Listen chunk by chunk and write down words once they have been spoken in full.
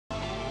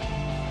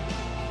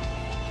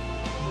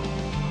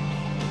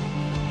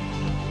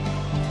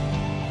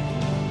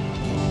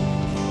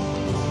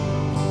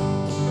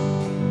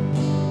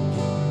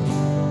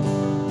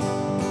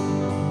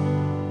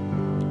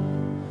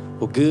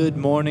Good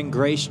morning,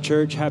 Grace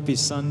Church. Happy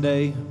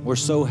Sunday. We're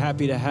so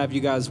happy to have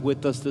you guys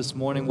with us this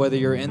morning, whether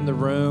you're in the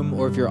room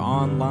or if you're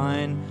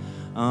online.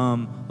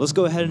 Let's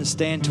go ahead and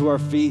stand to our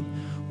feet.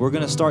 We're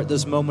going to start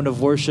this moment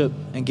of worship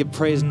and give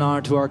praise and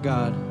honor to our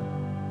God.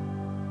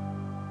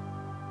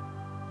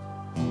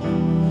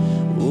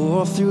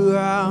 All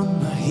throughout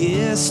my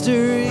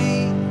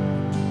history,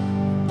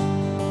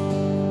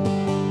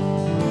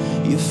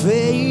 your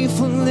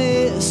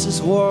faithfulness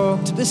has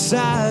walked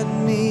beside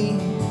me.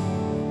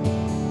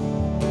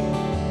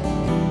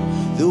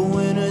 The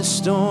winter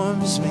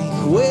storms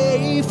make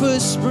way for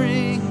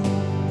spring.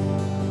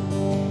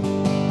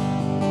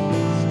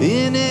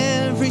 In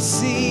every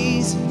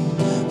season,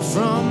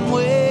 from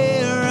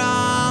where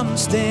I'm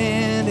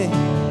standing,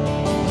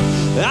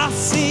 I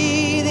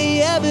see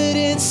the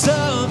evidence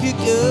of your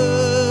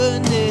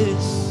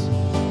goodness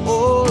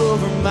all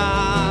over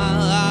my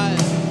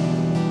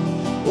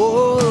life,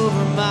 all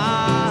over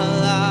my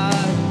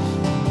life.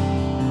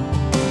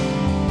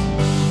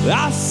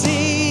 I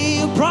see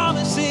your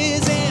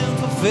promises and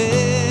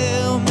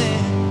fulfillment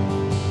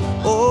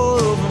all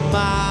over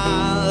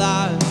my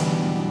life,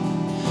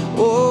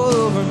 all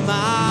over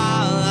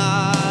my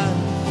life.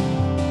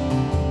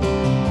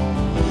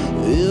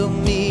 Help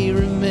me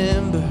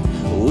remember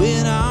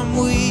when I'm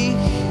weak,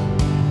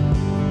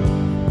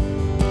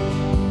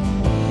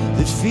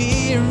 that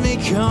fear may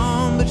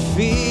come, but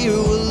fear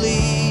will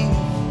leave.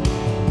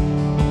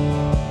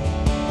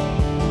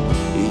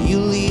 You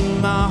lead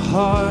my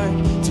heart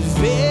to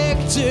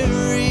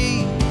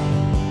victory.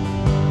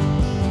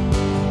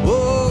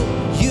 Oh,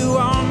 you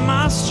are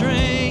my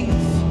strength,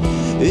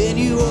 and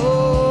you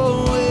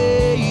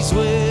always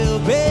will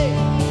be.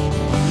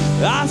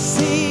 I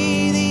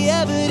see the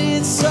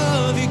evidence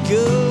of your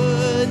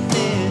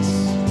goodness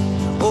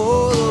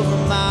all over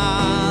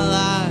my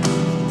life,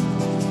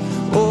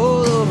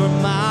 all over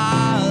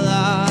my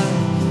life.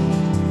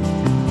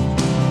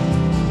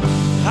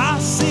 I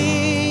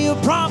see your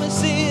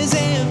promises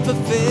and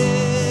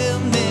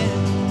fulfillment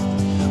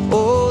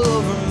all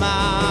over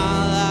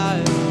my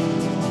life,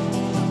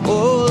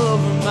 all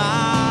over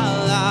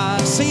my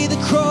life. See the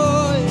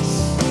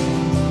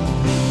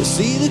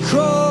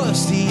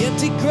cross, the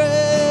empty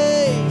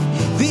grave,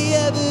 the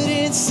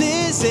evidence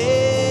is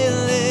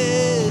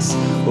endless.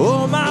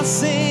 All my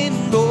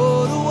sin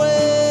rolled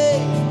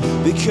away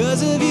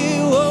because of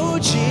you, oh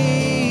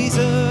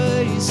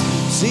Jesus.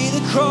 See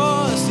the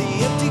cross,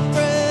 the empty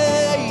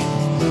grave,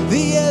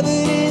 the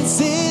evidence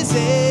is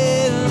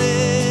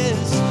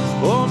endless.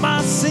 All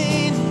my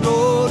sin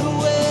rolled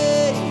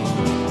away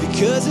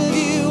because of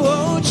you,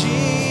 oh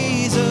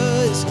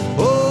Jesus.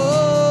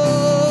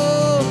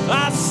 Oh,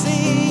 I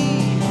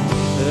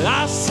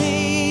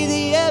see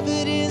the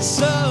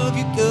evidence of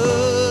your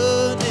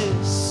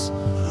goodness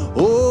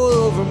all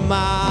over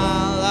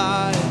my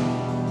life,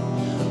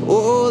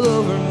 all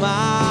over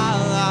my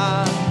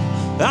life.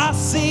 I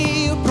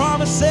see your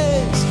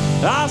promises,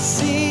 I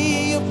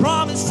see your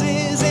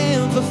promises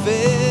and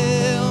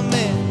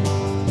fulfillment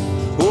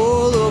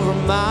all over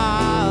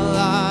my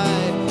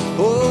life,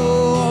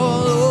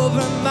 all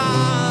over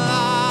my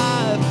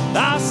life.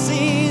 I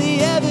see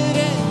the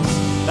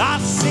evidence, I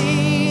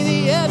see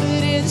the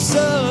evidence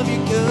of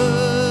your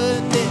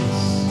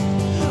goodness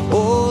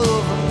all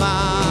over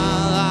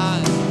my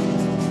life,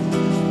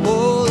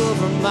 all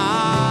over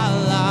my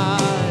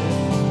life.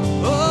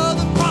 Oh,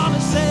 the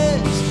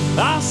promises,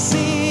 I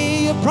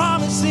see your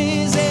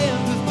promises and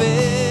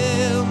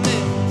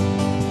fulfillment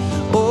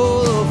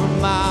all over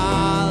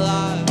my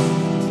life,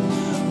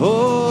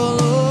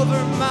 all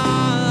over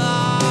my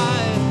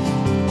life.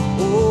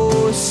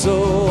 Oh,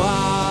 so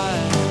why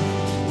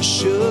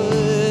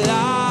should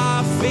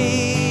I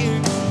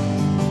fear?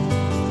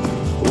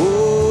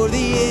 Oh,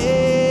 the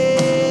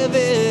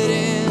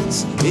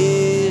evidence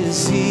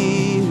is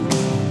here.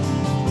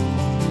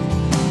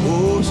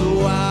 Oh, so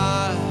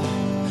why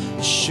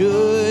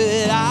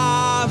should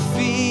I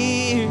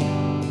fear?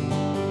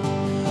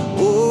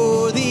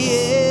 Oh, the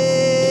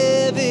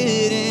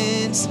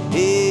evidence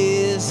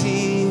is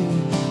here.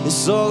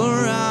 It's all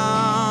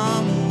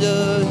around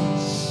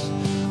us,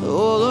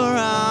 all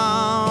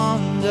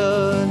around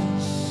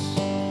us.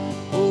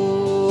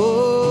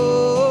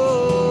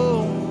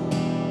 Oh,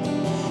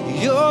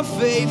 your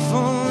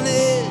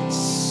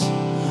faithfulness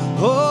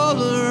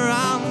all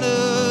around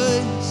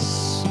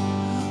us.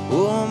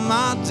 All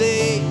my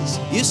days,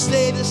 you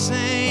stay the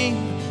same,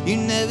 you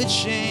never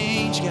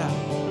change, God.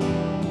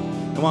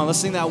 Come on, let's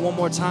sing that one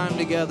more time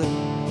together.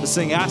 Let's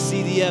sing, I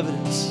see the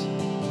evidence.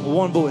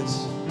 One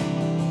voice.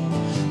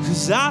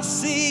 'Cause I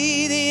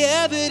see the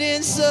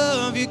evidence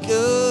of your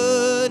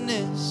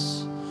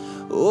goodness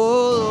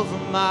all over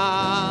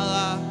my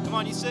life. Come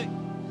on, you sing.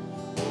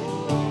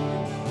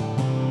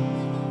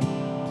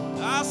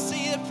 I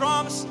see the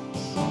promises,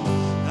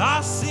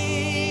 I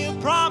see your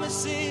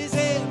promises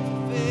and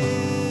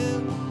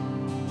fulfilled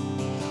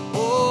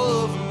all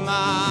over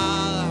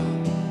my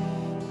life,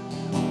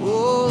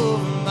 all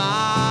over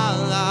my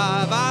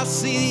life. I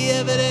see the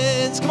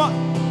evidence, come on.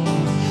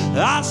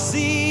 I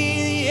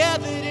see the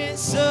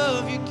evidence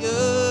of your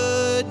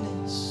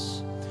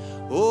goodness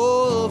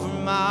all over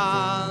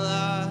my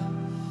life,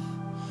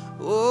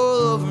 all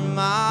over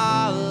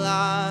my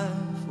life.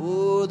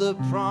 Oh, the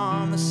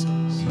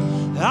promises,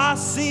 I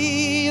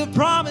see your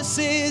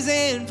promises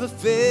in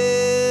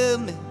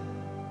fulfillment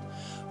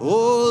all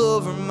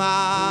over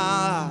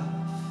my life,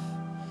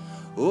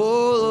 all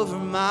over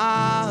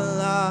my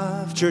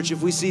life. Church,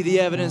 if we see the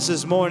evidence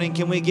this morning,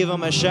 can we give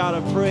him a shout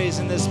of praise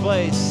in this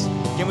place?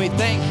 Can we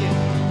thank you?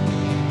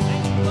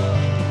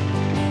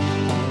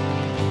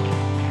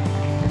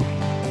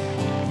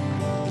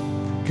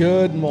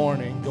 Good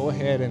morning. Go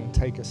ahead and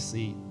take a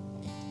seat.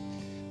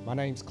 My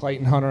name's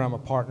Clayton Hunter. I'm a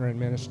partner in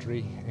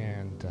ministry,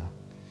 and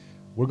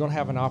we're going to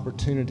have an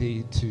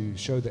opportunity to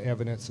show the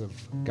evidence of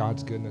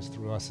God's goodness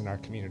through us in our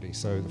community.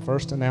 So the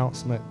first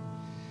announcement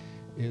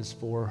is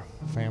for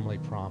Family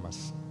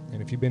Promise.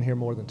 And if you've been here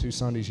more than 2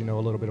 Sundays, you know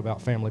a little bit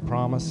about Family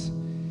Promise.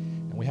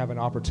 And we have an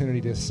opportunity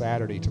this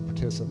Saturday to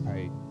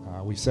participate.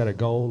 We set a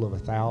goal of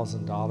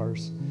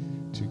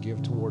 $1,000 to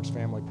give towards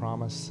Family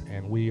Promise,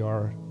 and we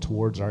are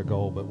towards our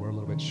goal, but we're a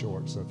little bit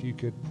short. So if you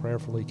could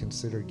prayerfully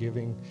consider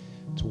giving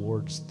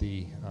towards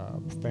the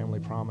Family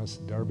Promise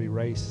Derby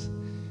race,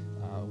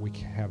 we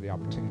have the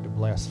opportunity to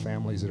bless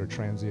families that are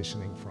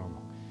transitioning from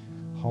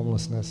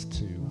homelessness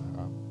to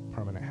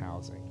permanent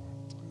housing.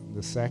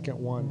 The second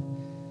one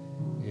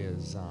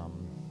is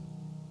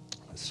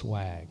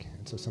swag.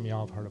 And so some of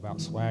y'all have heard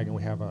about swag, and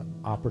we have an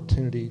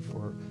opportunity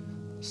for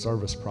a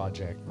service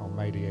project on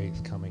May the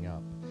 8th coming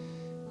up.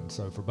 And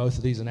so for both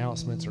of these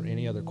announcements or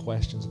any other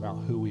questions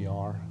about who we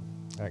are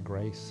at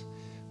Grace,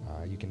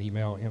 you can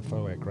email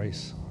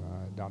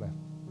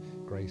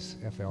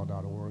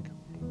info@gracefl.org.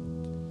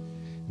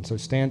 And so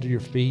stand to your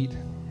feet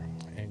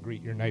and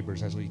greet your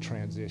neighbors as we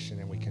transition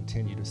and we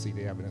continue to see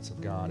the evidence of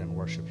God and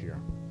worship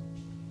here.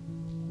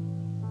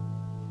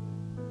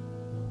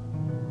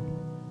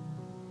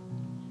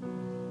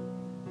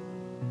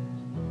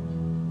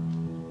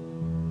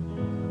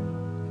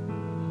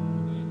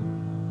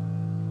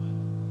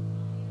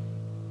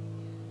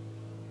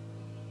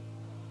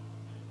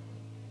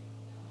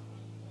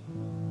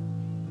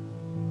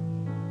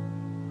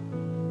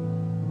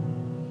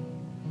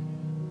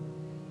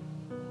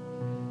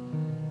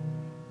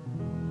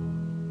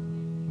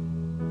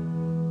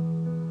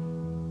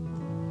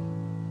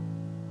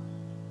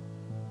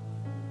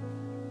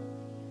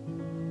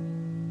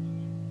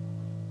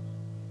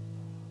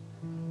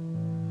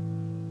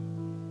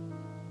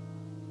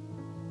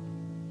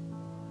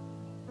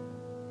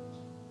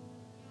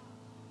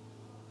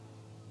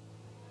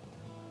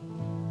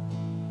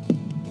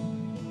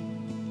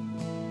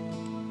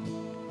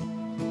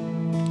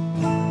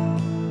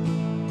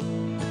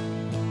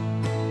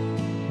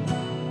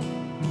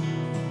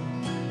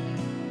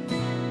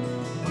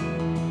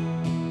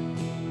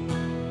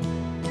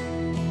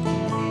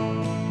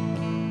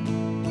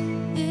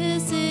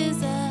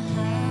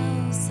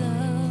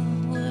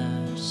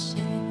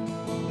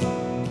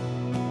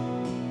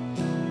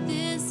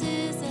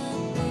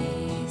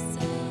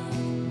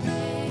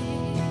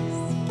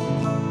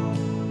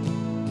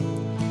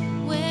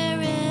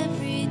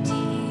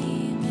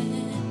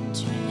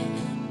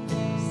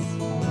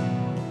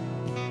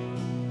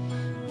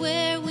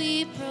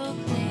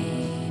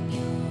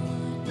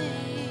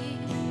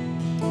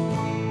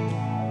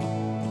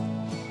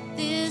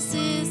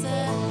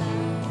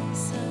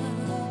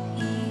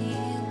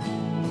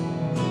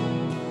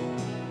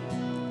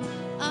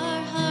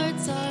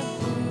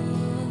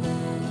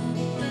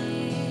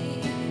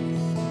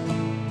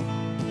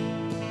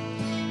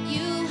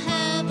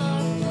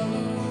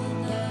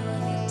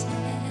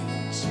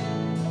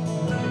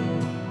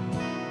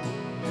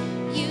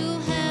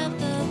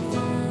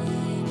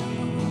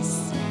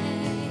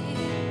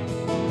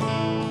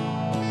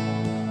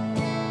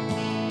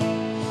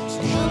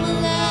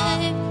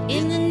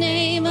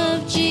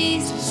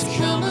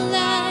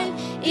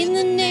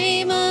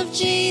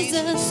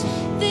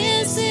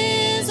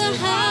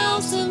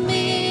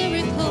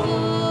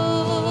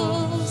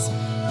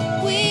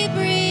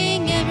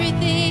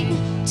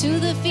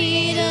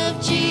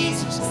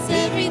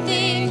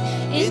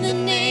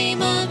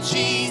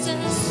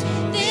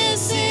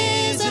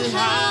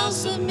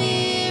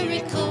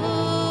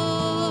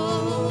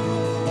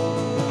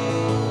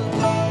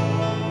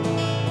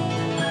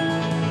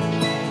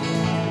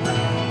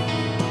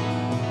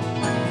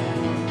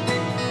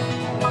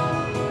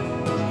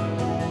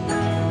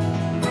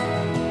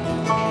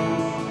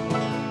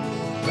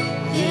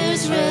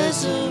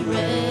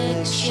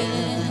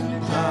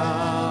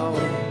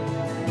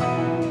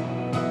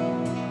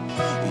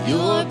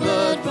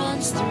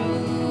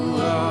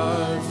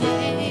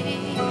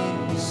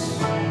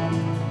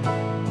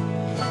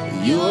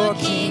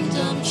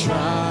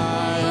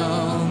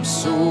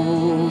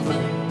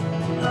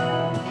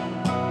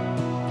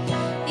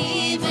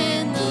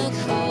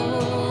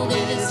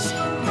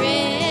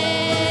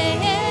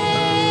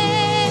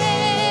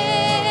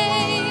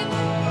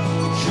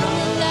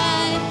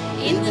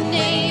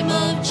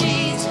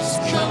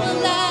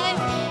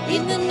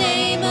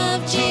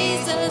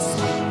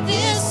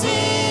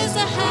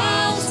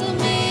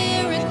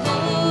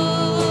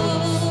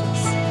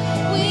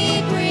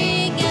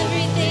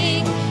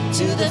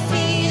 the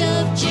feet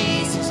of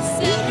Jesus.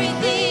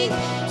 Everything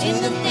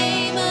in the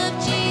name of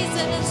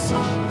Jesus.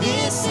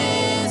 This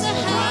is a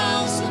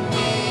house of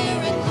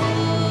miracles.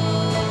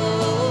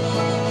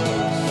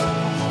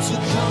 So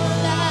come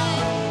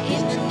alive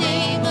in the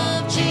name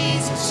of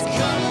Jesus.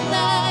 Come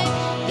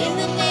alive in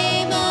the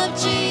name of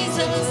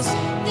Jesus.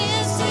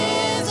 This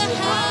is a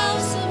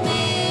house of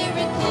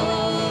miracles.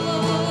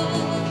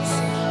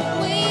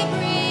 We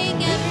bring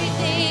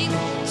everything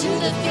to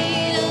the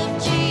feet of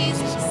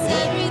Jesus.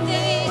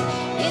 Everything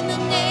in the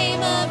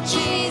name of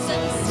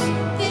Jesus.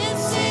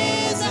 This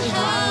is a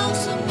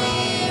house of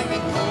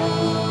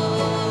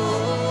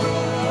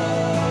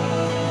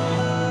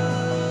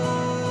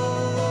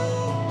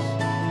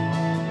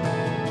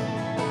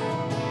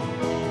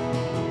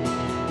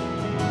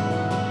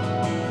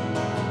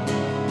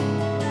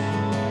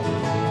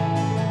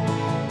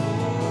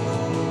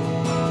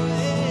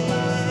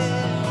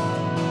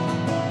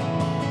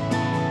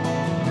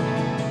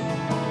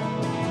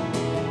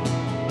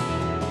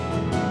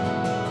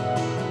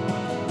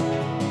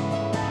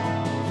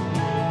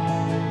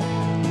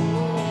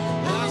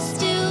I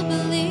still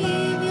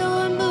believe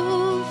you're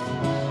moving.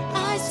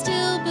 I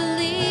still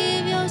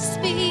believe you're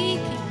speaking.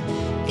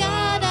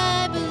 God,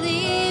 I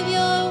believe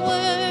you're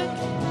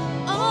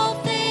working all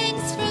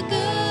things for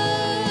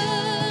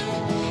good.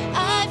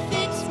 I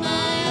fix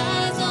my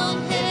eyes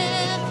on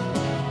heaven.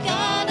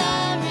 God,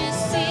 I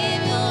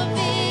receive your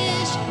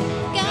vision.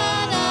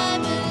 God, I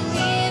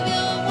believe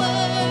your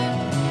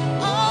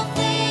word. All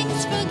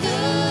things for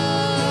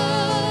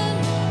good.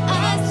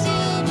 I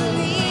still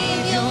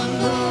believe you're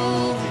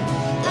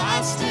moving.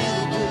 I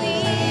still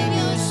believe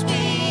you're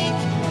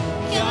speaking.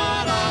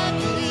 God, I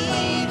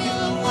believe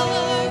your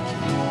word.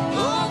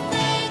 All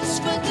things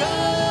for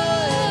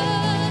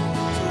good.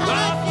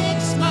 I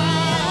fix my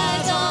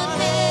eyes on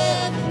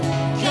heaven.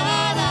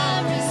 God,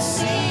 I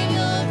receive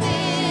your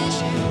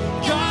vision.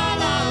 God,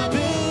 I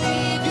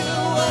believe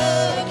your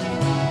word.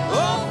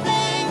 All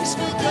things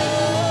for good.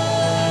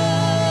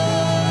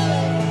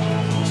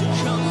 So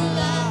come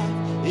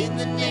alive in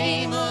the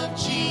name of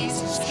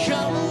Jesus.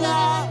 Come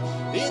alive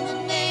in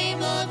the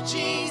name of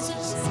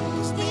Jesus.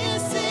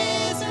 This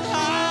is a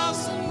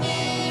house of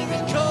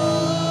miracles.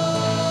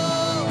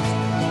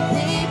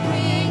 We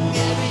bring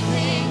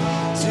everything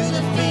to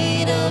the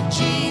feet of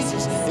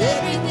Jesus.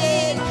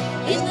 Everything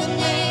in the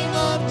name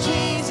of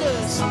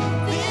Jesus.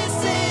 This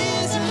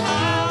is a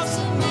house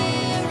of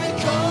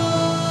miracles.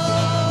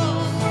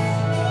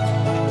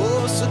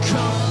 Oh, so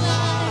come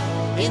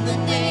alive in the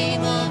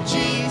name of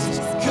Jesus.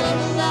 Come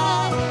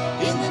alive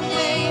in the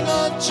name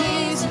of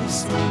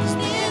Jesus.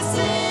 This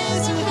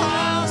is a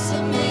house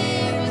of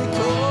miracles.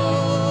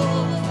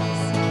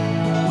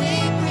 We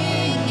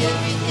bring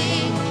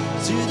everything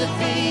to the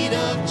feet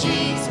of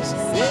Jesus.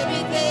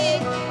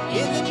 Everything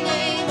in the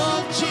name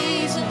of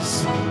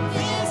Jesus.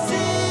 This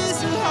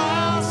is a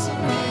house of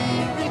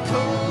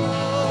miracles.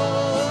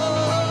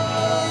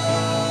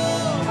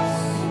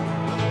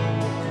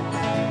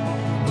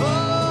 Oh,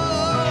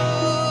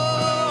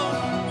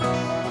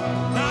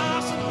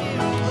 house of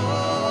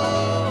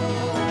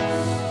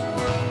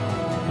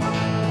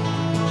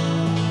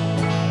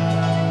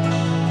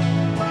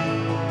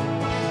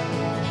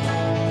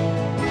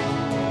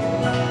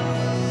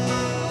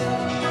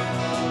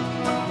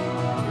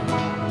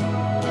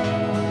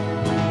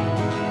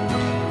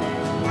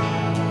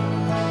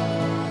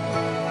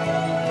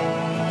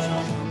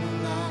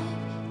Come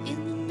alive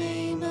in the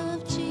name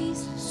of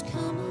Jesus.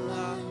 Come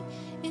alive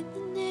in the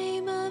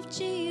name of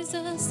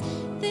Jesus.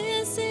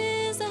 This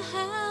is a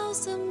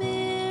house of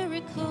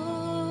miracles.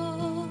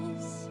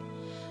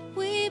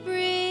 We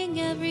bring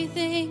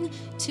everything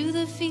to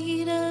the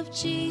feet of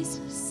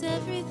Jesus.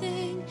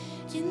 Everything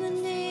in the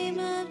name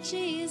of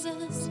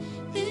Jesus.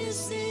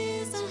 This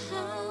is a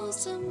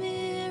house of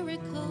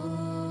miracles.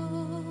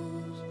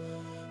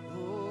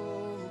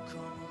 Oh,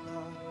 come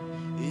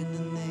alive in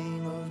the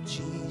name of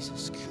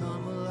Jesus.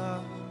 Come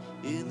alive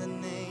in the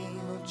name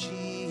of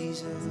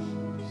Jesus.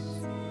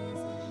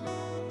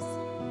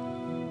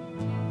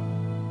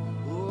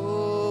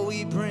 Oh,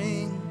 we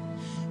bring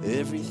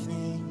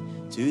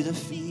everything to the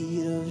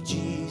feet of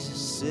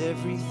Jesus.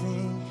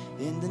 Everything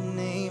in the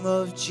name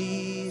of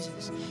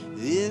Jesus.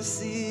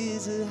 This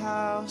is a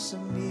house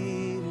of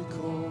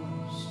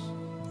miracles.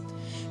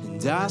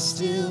 And I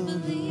still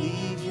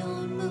believe you're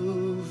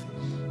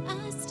moving.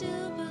 I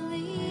still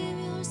believe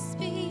you're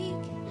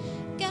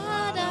speaking.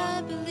 God,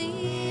 I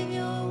believe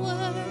your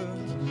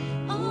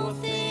word. All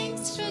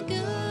things for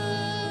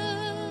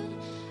good.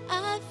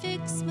 I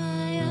fix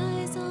my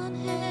eyes on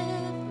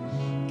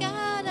heaven.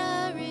 God,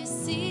 I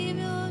receive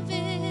your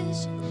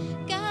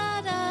vision.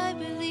 God, I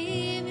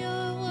believe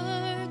your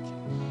work.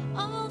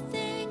 All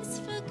things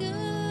for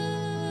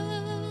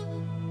good.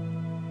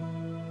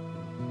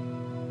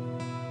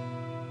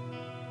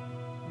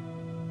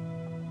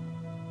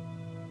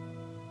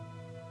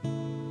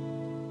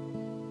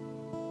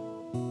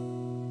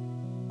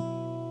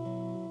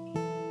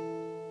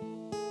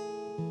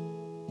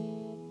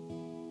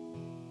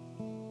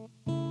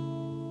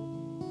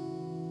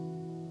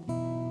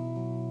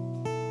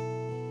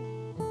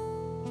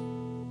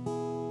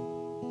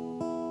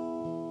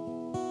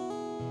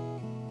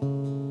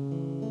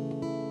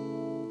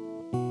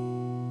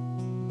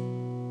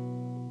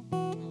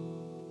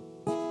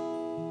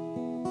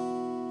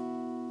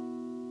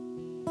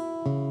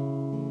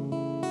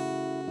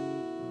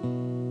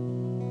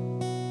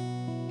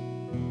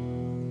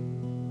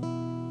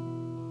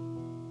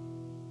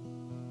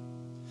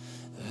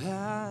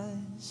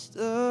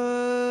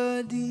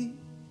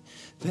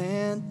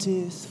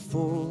 panteth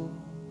for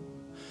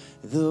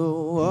the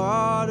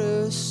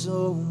water,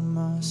 so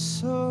my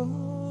soul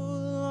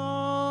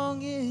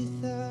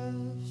longeth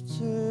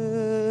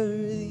after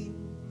thee.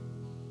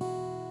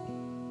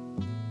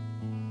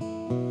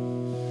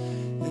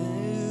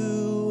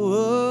 You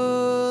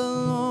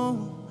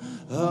alone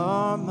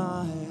are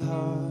my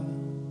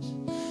heart's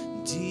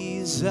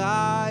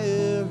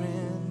desire,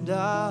 and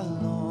I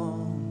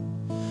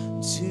long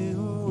to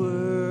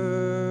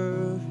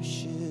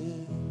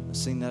worship.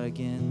 Let's sing that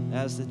again.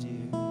 As the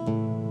deer,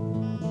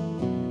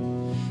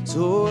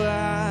 so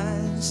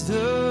as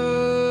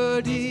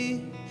the deer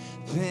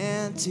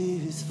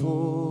panteth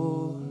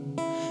for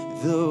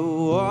the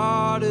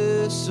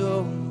water,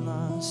 so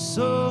my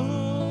soul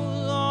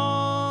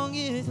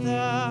longeth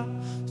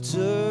after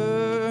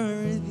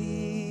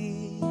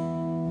thee.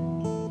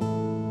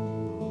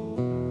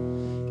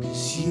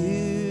 'Cause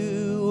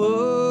you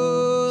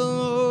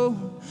alone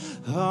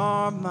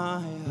are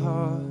my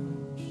heart's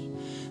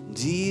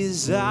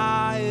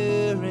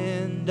desire,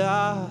 and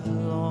I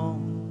long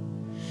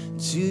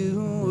to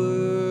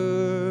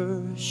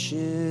worship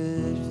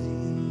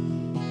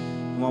thee.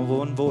 Come on,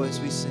 one voice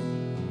we sing.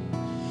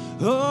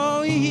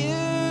 Oh, you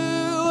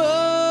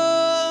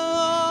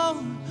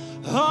alone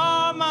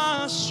are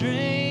my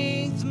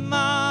strength,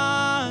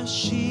 my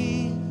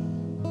shield.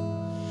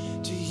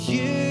 To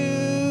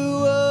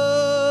you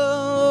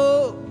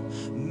alone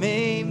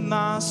may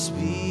my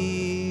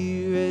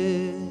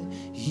spirit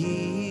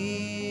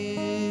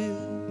yield.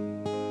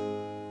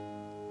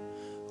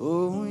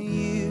 Oh,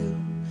 you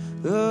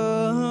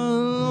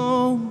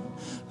alone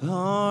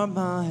are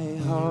my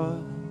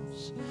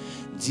heart's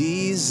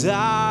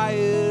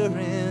desire,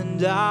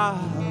 and I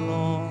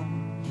long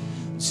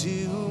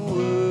to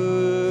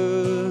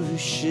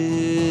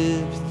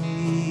worship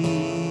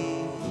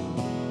thee.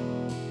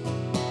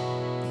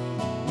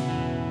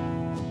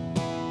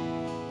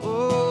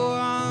 Oh, I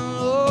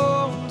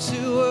long to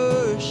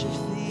worship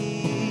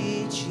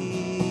thee,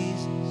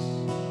 Jesus.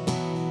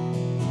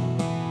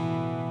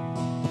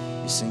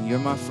 You sing, you're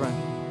my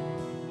friend.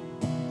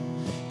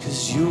 'Cause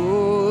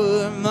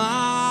you're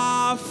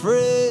my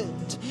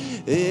friend,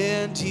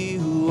 and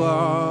you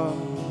are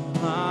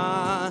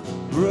my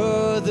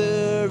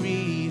brother,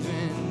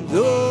 even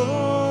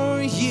though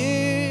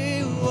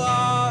you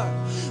are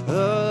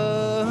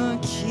a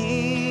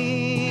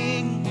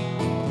king.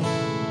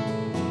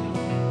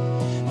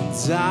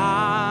 And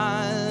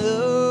I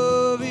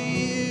love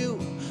you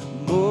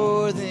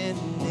more than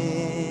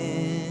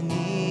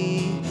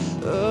any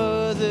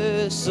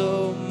other,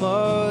 so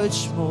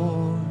much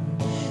more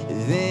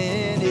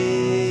than anything.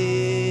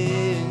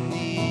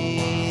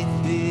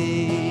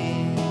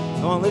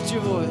 Come on, lift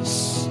your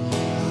voice.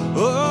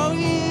 Oh,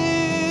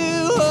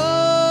 you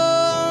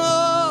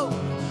alone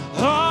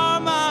are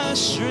my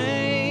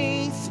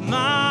strength,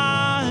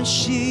 my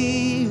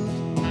shield.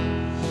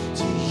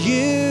 To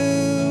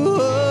you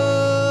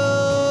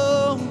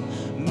alone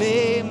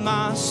may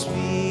my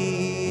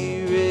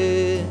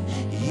spirit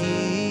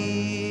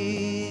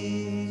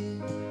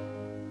yield.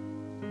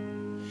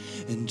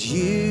 And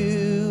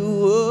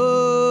you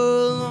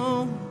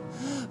alone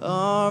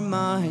are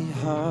my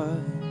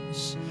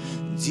heart's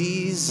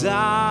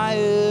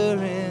desire,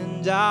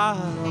 and I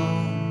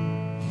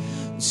long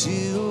to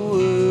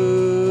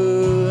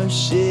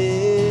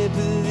worship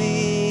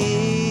thee.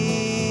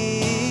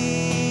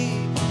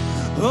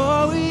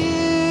 Oh,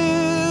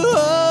 you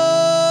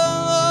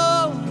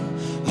alone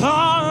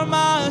are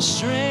my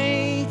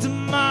strength,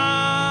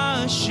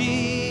 my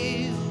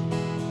shield.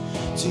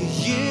 To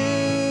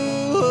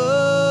you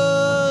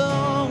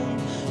alone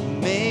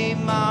may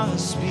my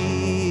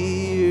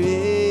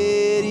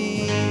spirit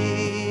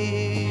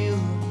yield.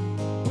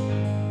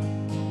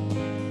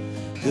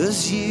 'Cause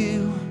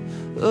you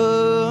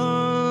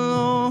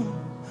alone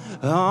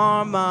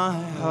are my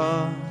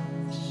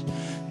heart's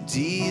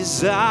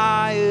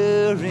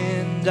desire,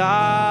 and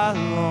I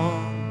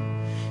long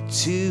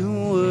to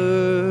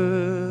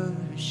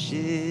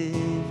worship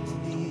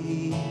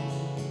thee.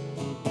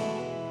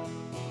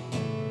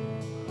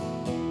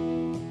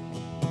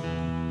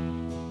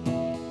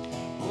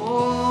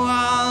 Oh, I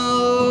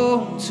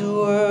long to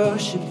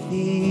worship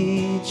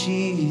thee,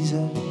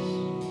 Jesus.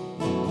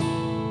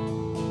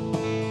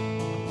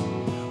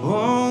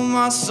 Oh,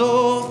 my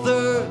soul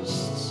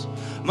thirsts,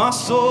 my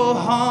soul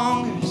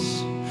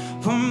hungers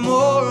for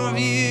more of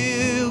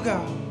you,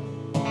 God.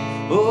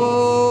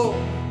 Oh,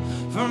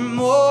 for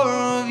more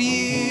of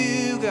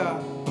you,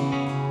 God.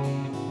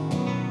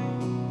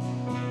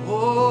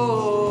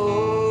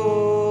 Oh,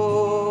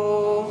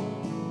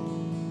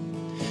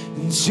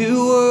 and to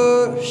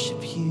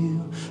worship you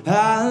I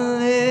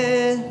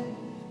live.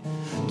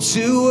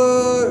 To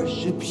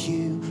worship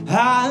you I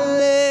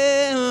live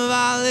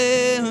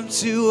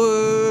to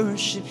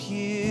worship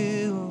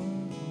you.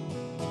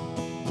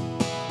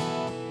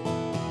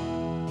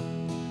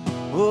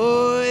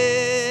 Oh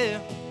yeah,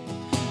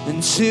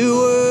 and to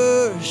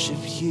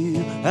worship you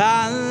I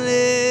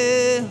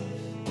live.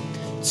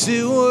 To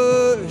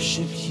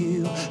worship you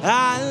I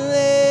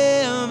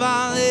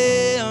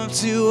live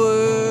to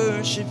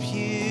worship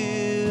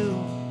you.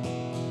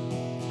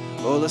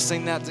 Oh, let's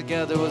sing that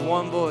together with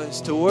one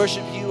voice. To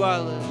worship you I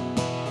live.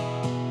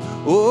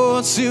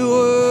 Oh, to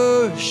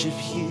worship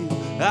you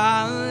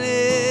I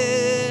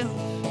live.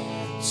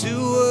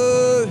 To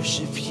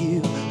worship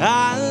you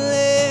I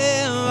live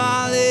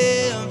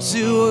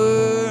to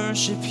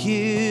worship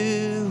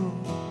you.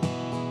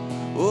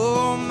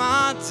 All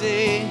my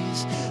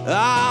days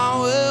I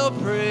will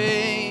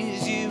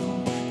praise you,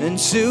 and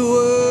to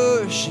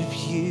worship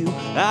you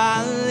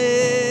I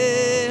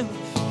live.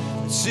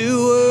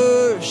 To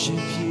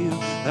worship you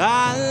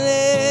I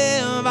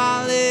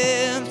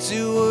live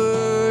to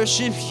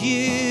worship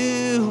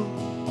you.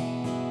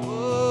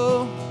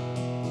 Oh,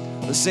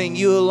 let's sing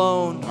You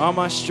Alone Are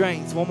My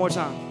Strength one more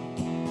time.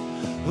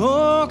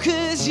 Oh,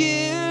 'cause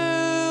you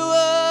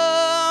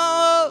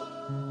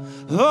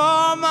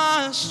are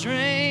my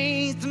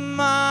strength,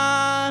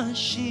 my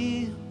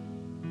shield.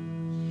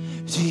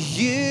 To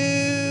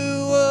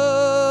you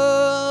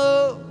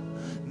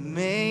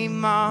may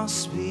my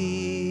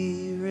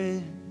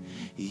spirit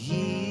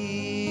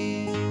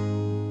yield.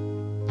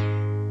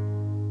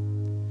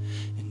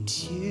 And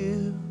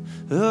you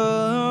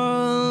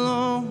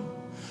alone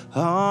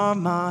are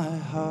my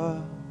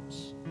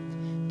heart's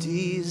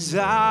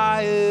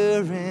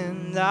desire,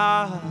 and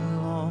I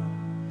long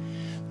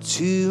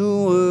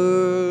to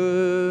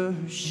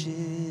worship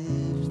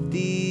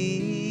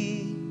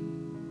thee,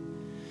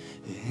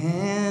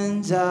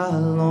 and I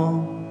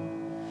long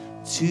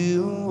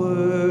to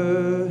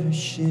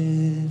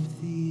worship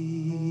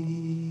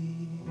thee.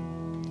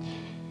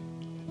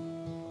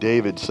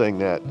 David sang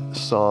that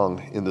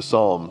song in the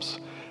Psalms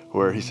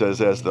where he says,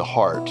 as the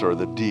hart or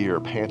the deer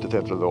panteth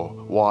after the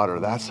water,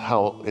 that's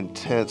how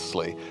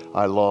intensely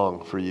I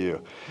long for you.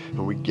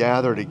 When we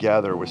gather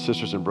together with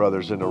sisters and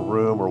brothers in a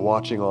room or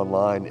watching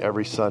online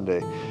every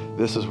Sunday,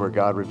 this is where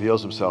God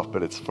reveals himself,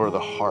 but it's for the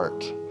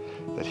heart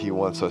that he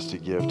wants us to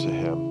give to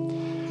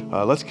him.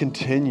 Let's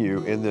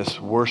continue in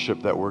this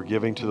worship that we're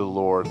giving to the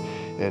Lord.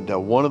 And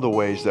one of the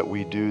ways that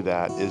we do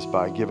that is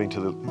by giving to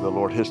the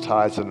Lord his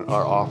tithes and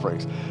our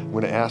offerings. I'm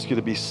going to ask you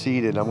to be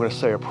seated. I'm going to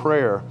say a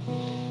prayer,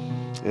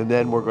 and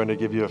then we're going to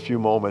give you a few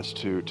moments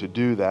to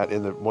do that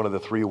in one of the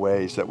three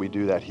ways that we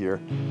do that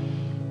here.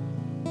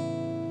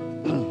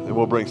 And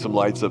we'll bring some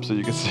lights up so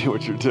you can see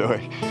what you're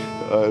doing.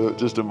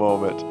 Just a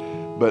moment.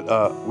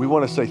 But we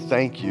want to say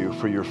thank you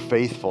for your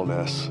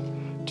faithfulness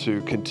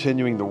to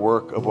continuing the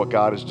work of what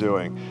God is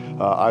doing.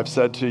 I've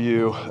said to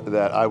you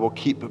that I will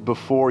keep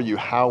before you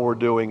how we're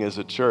doing as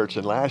a church.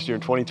 And last year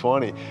in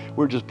 2020, we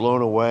were just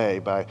blown away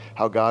by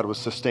how God was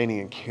sustaining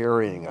and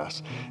carrying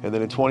us. And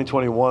then in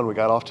 2021, we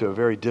got off to a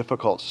very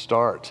difficult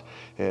start.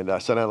 And I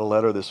sent out a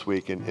letter this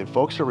week, and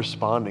folks are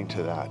responding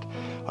to that.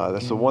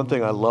 That's the one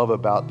thing I love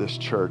about this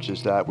church,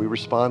 is that we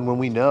respond when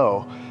we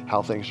know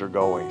how things are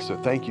going. So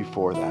thank you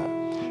for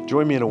that.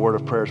 Join me in a word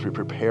of prayer as we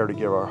prepare to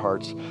give our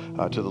hearts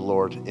to the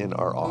Lord in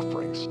our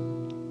offerings.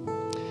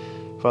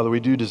 Father,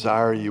 we do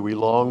desire you. We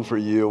long for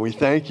you. We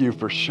thank you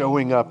for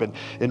showing up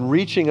and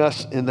reaching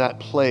us in that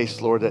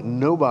place, Lord, that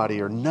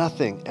nobody or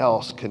nothing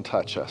else can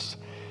touch us.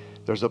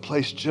 There's a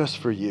place just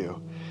for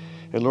you.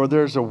 And Lord,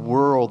 there's a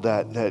world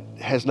that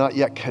has not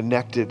yet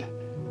connected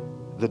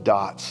the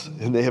dots,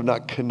 and they have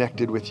not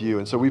connected with you.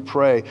 And so we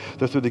pray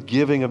that through the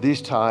giving of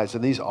these tithes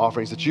and these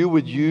offerings, that you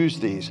would use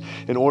these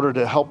in order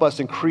to help us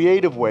in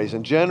creative ways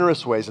and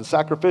generous ways and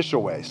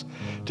sacrificial ways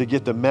to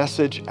get the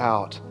message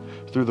out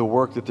through the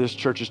work that this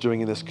church is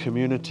doing in this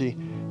community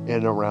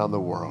and around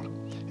the world.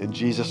 In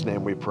Jesus'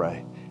 name we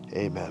pray.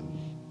 Amen.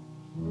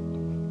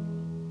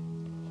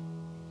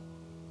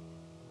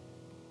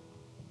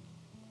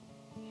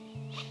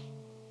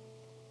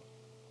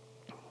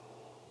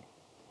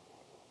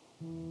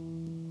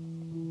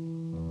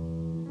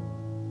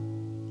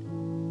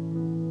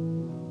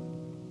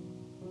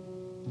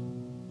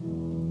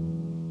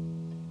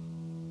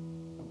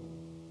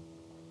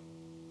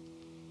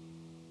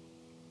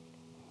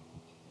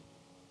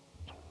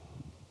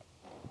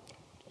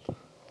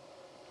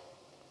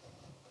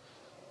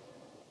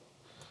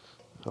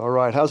 All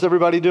right, how's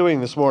everybody doing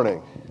this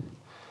morning?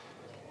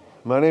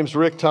 My name's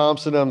Rick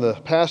Thompson. I'm the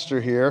pastor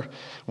here,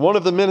 one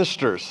of the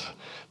ministers,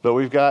 but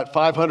we've got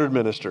 500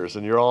 ministers,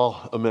 and you're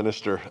all a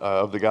minister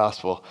of the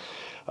gospel.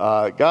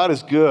 God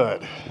is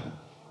good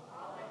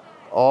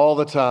all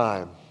the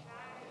time.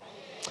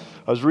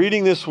 I was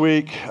reading this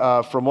week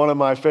from one of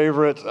my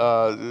favorite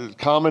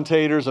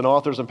commentators and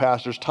authors and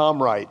pastors,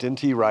 Tom Wright,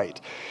 N.T. Wright.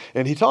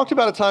 And he talked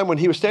about a time when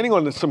he was standing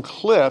on some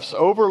cliffs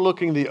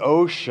overlooking the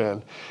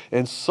ocean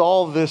and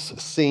saw this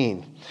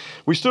scene.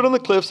 We stood on the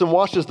cliffs and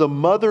watched as the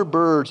mother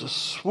birds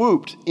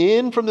swooped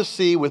in from the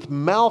sea with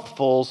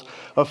mouthfuls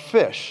of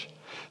fish.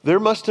 There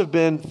must have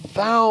been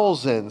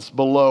thousands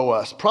below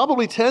us,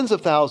 probably tens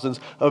of thousands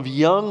of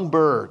young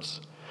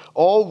birds,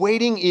 all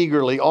waiting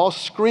eagerly, all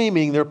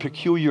screaming their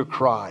peculiar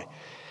cry.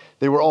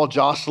 They were all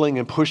jostling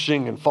and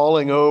pushing and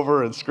falling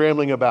over and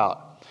scrambling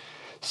about.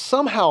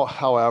 Somehow,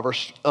 however,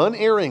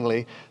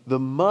 unerringly, the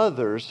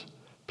mothers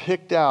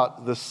picked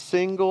out the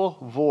single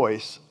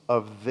voice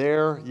of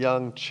their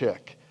young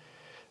chick.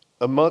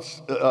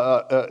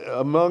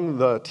 among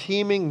the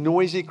teeming,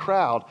 noisy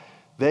crowd,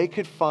 they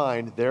could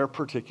find their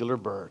particular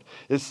bird.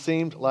 It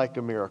seemed like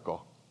a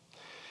miracle.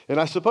 And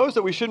I suppose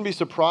that we shouldn't be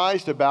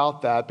surprised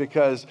about that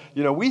because,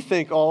 we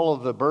think all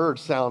of the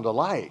birds sound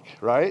alike,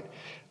 right?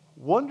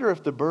 Wonder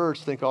if the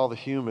birds think all the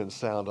humans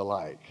sound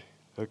alike.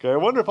 Okay, I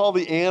wonder if all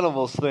the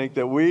animals think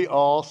that we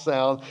all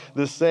sound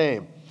the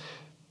same.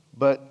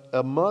 But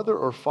a mother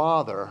or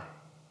father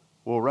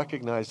will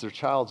recognize their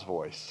child's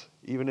voice,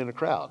 even in a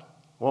crowd,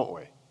 won't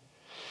we?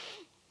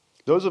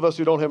 Those of us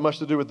who don't have much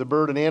to do with the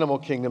bird and animal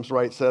kingdoms,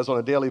 Wright says, on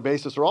a daily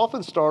basis are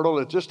often startled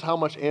at just how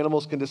much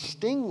animals can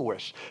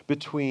distinguish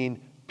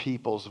between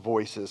people's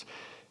voices,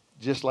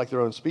 just like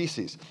their own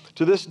species.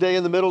 To this day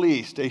in the Middle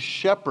East, a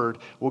shepherd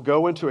will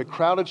go into a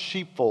crowded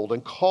sheepfold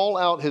and call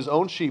out his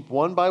own sheep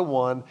one by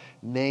one,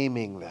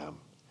 naming them.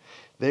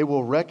 They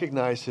will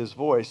recognize his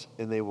voice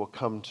and they will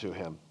come to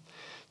him.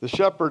 The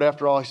shepherd,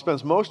 after all, he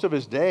spends most of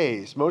his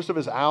days, most of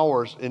his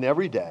hours in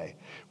every day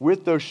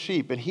with those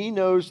sheep, and he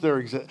knows their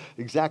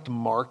exact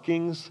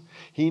markings.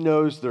 He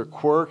knows their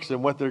quirks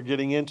and what they're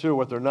getting into,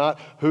 what they're not,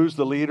 who's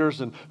the leaders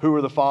and who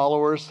are the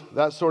followers,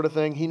 that sort of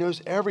thing. He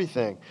knows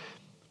everything.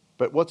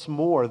 But what's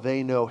more,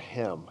 they know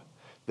him.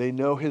 They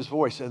know his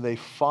voice, and they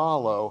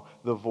follow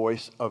the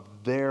voice of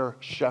their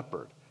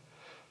shepherd.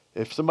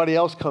 If somebody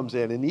else comes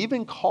in and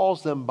even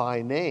calls them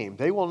by name,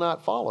 they will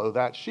not follow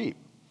that sheep.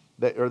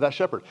 Or that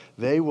shepherd.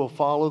 They will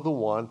follow the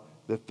one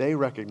that they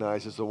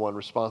recognize as the one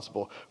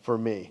responsible for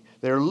me.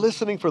 They're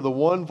listening for the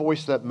one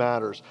voice that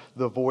matters,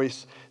 the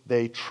voice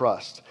they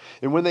trust.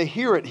 And when they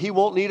hear it, he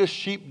won't need a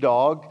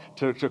sheepdog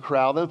to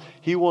crowd them.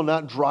 He will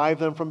not drive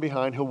them from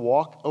behind. He'll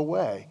walk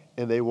away,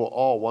 and they will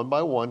all, one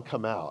by one,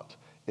 come out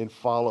and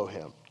follow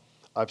him.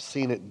 I've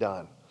seen it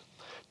done.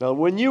 Now,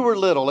 when you were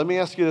little, let me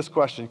ask you this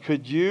question.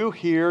 Could you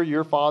hear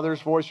your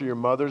father's voice or your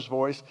mother's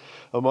voice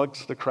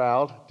amongst the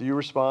crowd? Do you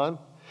respond?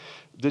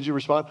 Did you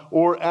respond?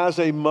 Or as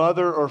a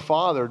mother or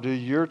father, do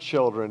your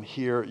children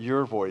hear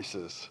your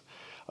voices?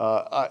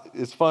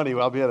 It's funny,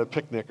 I'll be at a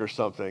picnic or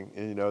something,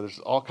 and there's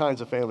all kinds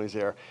of families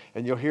there,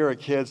 and you'll hear a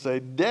kid say,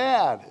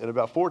 "Dad," and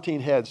about 14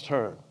 heads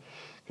turn,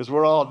 because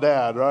we're all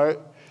dad, right?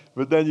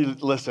 But then you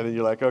listen, and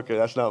you're like, okay,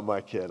 that's not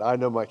my kid. I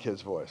know my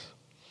kid's voice.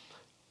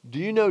 Do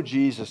you know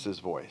Jesus'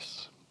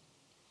 voice?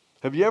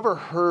 Have you ever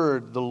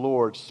heard the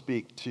Lord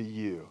speak to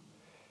you?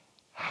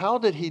 How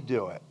did he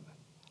do it?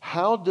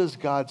 How does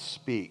God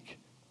speak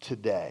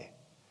today?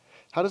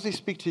 How does he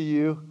speak to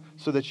you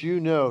so that you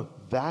know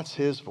that's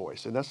his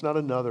voice and that's not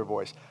another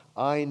voice?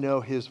 I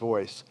know his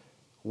voice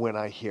when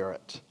I hear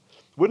it.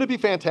 Wouldn't it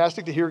be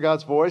fantastic to hear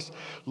God's voice?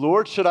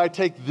 Lord, should I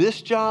take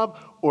this job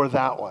or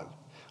that one?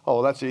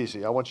 Oh, that's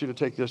easy. I want you to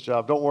take this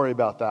job. Don't worry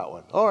about that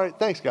one. All right,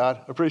 thanks,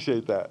 God.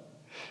 Appreciate that.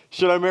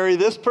 Should I marry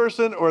this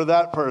person or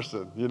that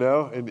person?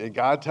 And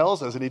God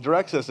tells us and he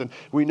directs us and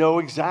we know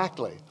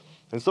exactly.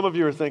 And some of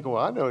you are thinking,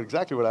 well, I know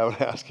exactly what I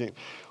would ask him.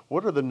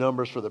 What are the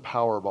numbers for the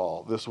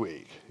Powerball this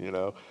week?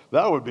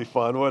 That would be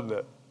fun, wouldn't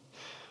it?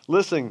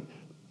 Listen,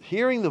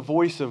 hearing the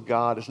voice of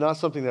God is not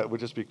something that would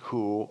just be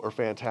cool or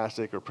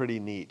fantastic or pretty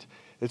neat.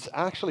 It's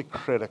actually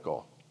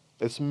critical.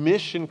 It's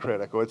mission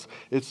critical.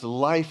 It's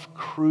life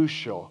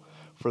crucial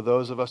for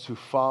those of us who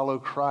follow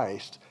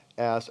Christ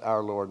as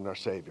our Lord and our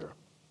Savior.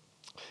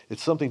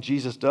 It's something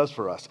Jesus does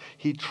for us.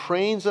 He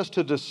trains us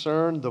to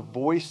discern the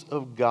voice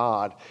of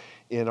God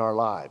in our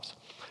lives.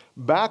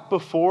 Back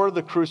before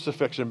the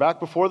crucifixion, back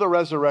before the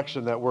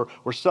resurrection that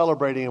we're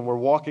celebrating and we're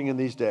walking in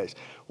these days,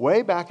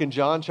 way back in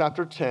John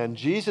chapter 10,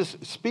 Jesus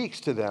speaks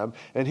to them,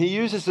 and he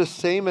uses the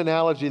same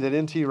analogy that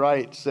N.T.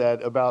 Wright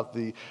said about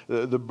the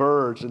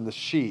birds and the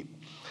sheep.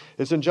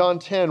 It's in John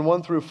 10,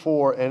 1 through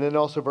 4, and then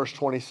also verse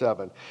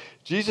 27.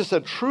 Jesus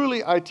said,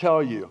 "Truly I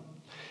tell you,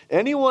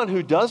 anyone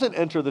who doesn't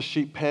enter the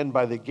sheep pen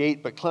by the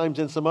gate but climbs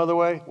in some other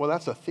way, well,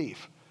 that's a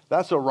thief.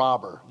 That's a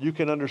robber. You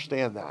can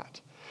understand that.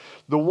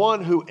 The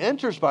one who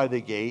enters by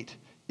the gate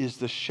is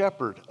the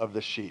shepherd of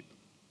the sheep.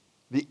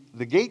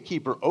 The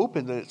gatekeeper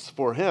opens it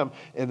for him,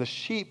 and the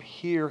sheep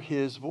hear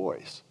his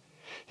voice.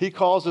 He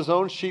calls his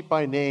own sheep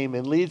by name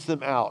and leads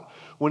them out.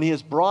 When he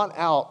has brought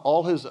out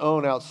all his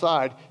own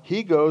outside,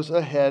 he goes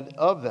ahead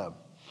of them.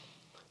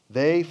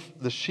 The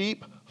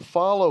sheep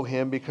follow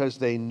him because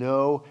they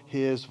know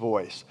his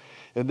voice."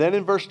 And then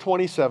in verse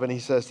 27, he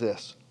says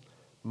this,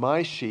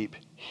 "My sheep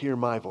hear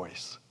my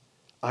voice.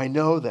 I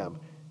know them,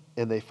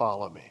 and they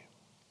follow me."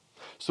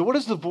 So what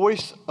does the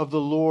voice of the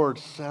Lord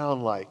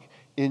sound like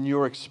in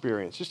your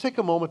experience? Just take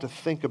a moment to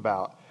think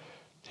about.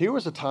 Here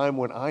was a time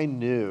when I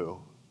knew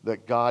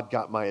that God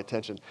got my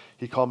attention.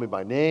 He called me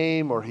by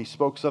name, or he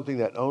spoke something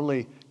that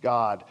only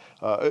God,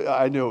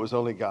 I knew it was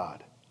only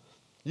God.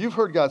 You've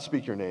heard God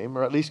speak your name,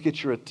 or at least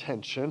get your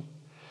attention.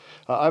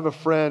 I have a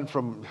friend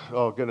from,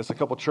 a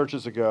couple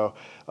churches ago,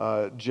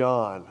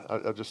 John.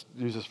 I'll just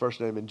use his first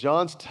name. And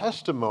John's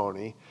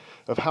testimony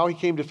of how he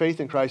came to faith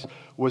in Christ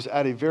was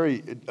at a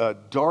very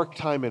dark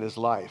time in his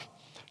life.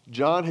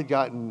 John had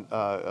gotten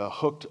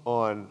hooked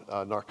on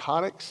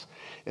narcotics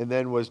and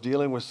then was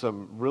dealing with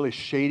some really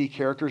shady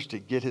characters to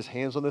get his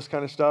hands on this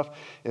kind of stuff,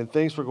 and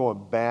things were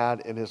going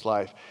bad in his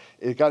life.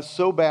 It got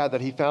so bad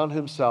that he found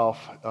himself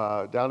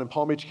down in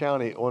Palm Beach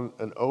County on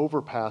an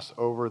overpass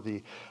over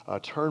the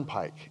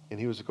turnpike, and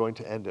he was going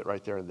to end it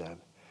right there and then.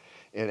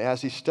 And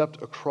as he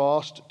stepped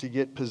across to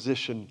get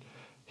position,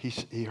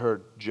 he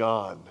heard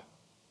John.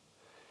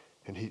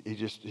 And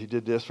he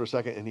did this for a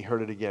second, and he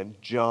heard it again,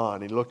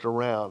 John. He looked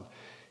around,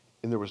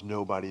 and there was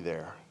nobody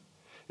there.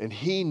 And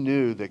he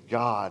knew that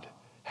God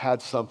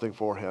had something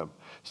for him.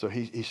 So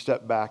he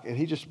stepped back, and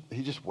he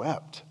just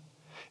wept.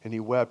 And he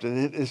wept.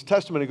 And his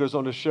testimony goes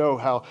on to show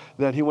how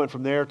then he went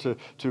from there to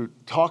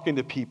talking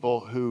to people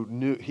who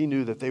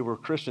knew that they were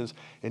Christians,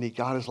 and he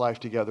got his life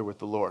together with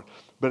the Lord.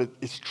 But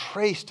it's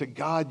traced to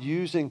God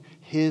using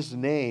his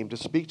name to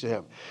speak to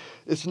him.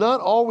 It's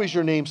not always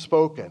your name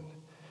spoken.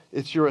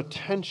 It's your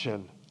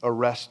attention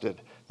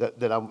arrested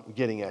that I'm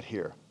getting at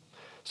here.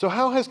 So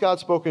how has God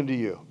spoken to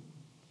you?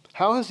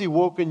 How has he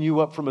woken you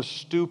up from a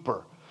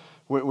stupor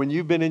when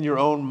you've been in your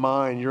own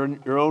mind,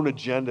 your own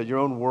agenda, your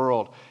own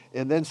world,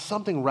 and then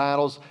something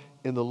rattles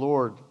in the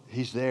Lord,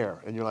 he's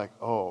there, and you're like,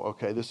 oh,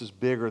 okay, this is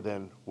bigger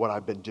than what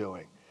I've been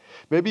doing.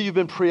 Maybe you've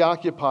been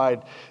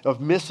preoccupied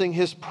of missing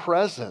his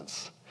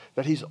presence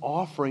that he's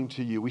offering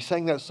to you. We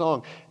sang that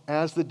song,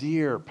 as the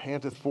deer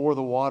panteth for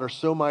the water,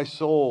 so my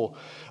soul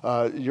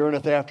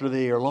yearneth after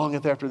thee, or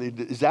longeth after thee.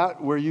 Is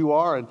that where you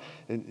are?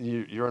 And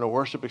you're in a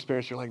worship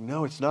experience, you're like,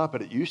 no, it's not,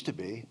 but it used to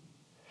be.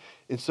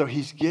 And so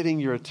he's getting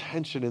your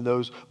attention in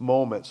those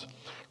moments.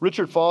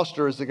 Richard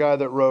Foster is the guy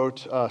that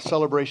wrote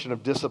Celebration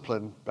of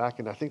Discipline back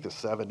in, I think, the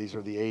 70s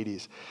or the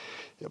 80s.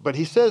 But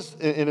he says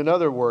in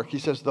another work, he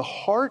says, the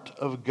heart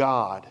of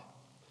God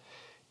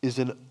is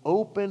an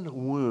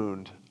open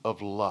wound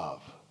of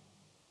love.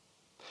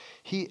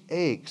 He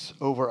aches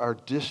over our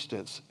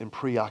distance and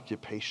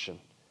preoccupation.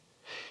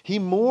 He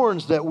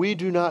mourns that we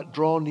do not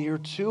draw near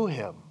to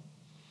him.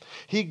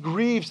 He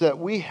grieves that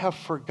we have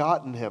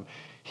forgotten him.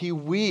 He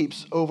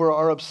weeps over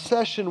our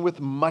obsession with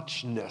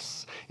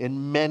muchness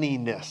and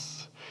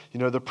manyness,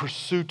 the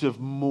pursuit of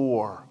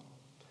more.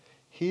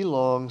 He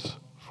longs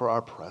for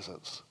our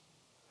presence.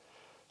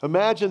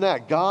 Imagine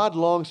that. God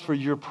longs for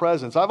your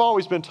presence. I've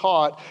always been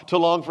taught to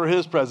long for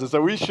his presence,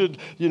 that we should,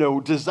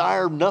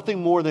 desire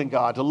nothing more than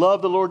God, to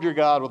love the Lord your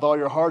God with all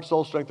your heart,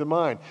 soul, strength, and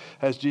mind,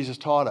 as Jesus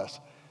taught us.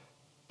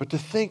 But to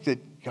think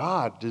that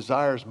God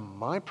desires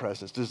my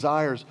presence,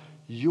 desires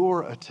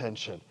your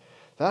attention,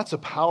 that's a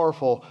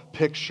powerful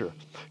picture.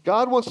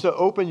 God wants to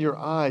open your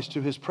eyes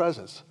to his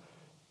presence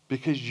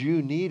because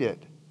you need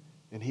it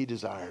and he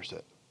desires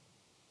it.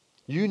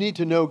 You need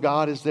to know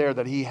God is there,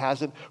 that he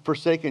hasn't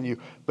forsaken you,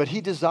 but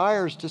he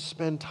desires to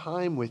spend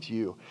time with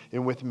you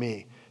and with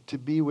me, to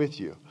be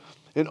with you.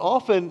 And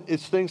often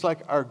it's things like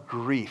our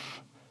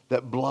grief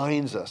that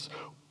blinds us,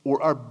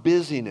 or our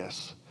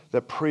busyness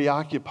that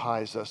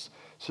preoccupies us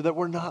so that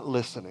we're not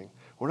listening,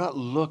 we're not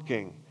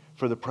looking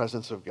for the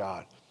presence of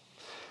God.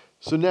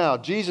 So now,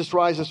 Jesus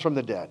rises from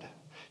the dead.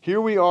 Here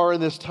we are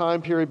in this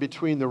time period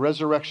between the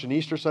resurrection,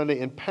 Easter Sunday,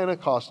 and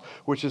Pentecost,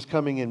 which is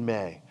coming in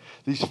May.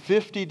 These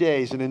 50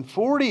 days, and in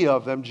 40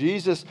 of them,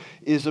 Jesus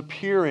is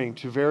appearing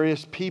to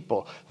various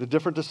people, the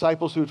different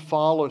disciples who had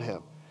followed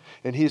him.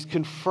 And he's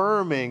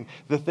confirming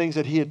the things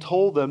that he had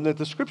told them that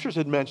the scriptures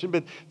had mentioned,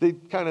 but they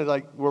kind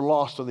of were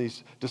lost on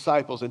these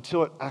disciples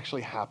until it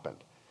actually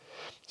happened.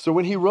 So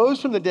when he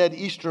rose from the dead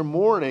Easter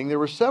morning, there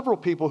were several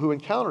people who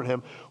encountered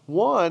him.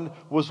 One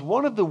was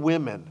one of the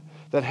women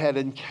that had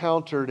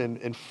encountered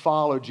and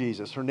followed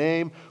Jesus. Her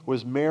name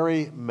was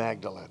Mary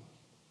Magdalene.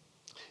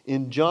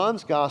 In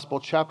John's Gospel,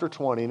 chapter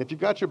 20, and if you've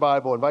got your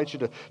Bible, I invite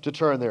you to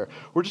turn there.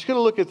 We're just going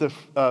to look at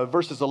the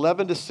verses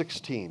 11 to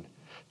 16.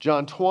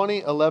 John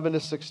 20, 11 to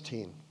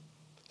 16.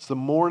 It's the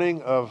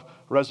morning of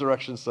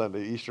Resurrection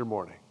Sunday, Easter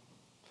morning.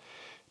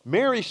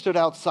 Mary stood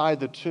outside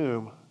the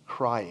tomb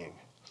crying.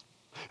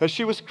 As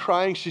she was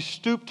crying, she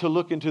stooped to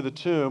look into the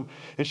tomb,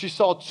 and she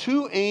saw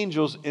two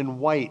angels in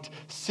white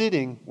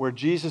sitting where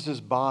Jesus'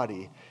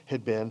 body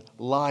had been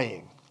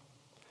lying,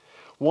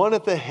 one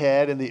at the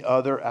head and the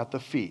other at the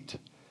feet.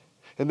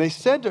 And they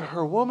said to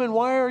her, "Woman,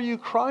 why are you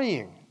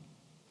crying?"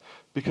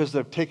 "Because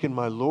they've taken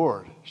my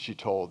Lord," she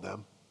told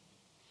them,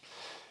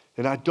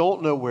 "and I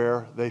don't know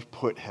where they've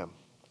put him."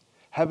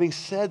 Having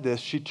said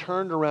this, she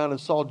turned around and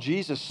saw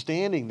Jesus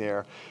standing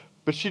there,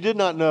 but she did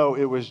not know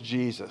it was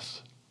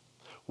Jesus.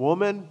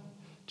 "Woman,"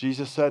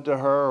 Jesus said to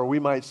her, or we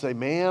might say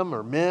ma'am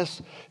or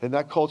miss, in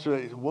that culture,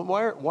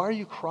 why are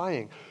you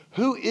crying?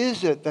 Who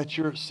is it that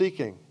you're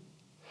seeking?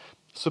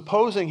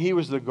 Supposing he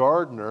was the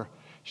gardener,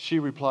 she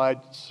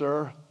replied,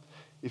 "Sir,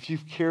 if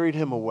you've carried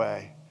him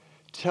away,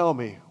 tell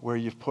me where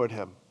you've put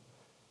him,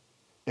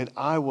 and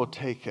I will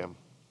take him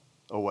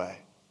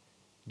away."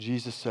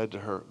 Jesus said to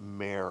her,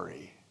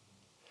 "Mary."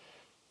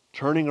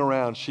 Turning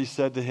around, she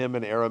said to him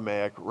in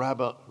Aramaic,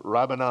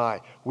 "Rabboni,"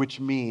 which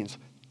means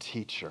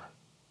teacher.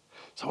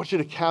 So I want you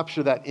to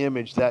capture that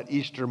image that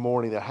Easter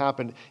morning that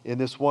happened in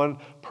this one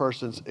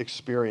person's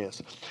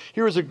experience.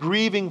 Here is a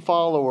grieving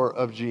follower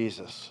of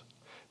Jesus,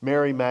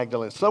 Mary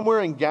Magdalene.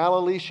 Somewhere in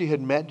Galilee, she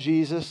had met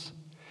Jesus.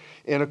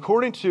 And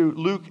according to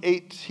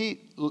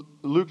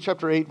Luke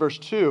chapter 8, verse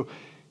 2,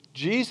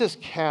 Jesus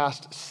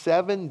cast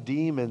 7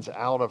 demons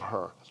out of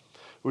her,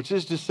 which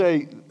is to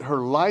say her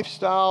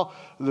lifestyle,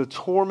 the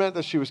torment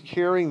that she was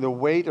carrying, the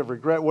weight of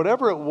regret,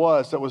 whatever it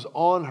was that was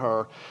on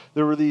her,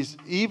 there were these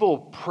evil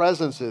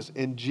presences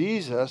in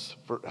Jesus.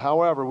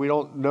 However, we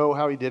don't know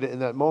how he did it in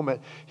that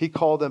moment. He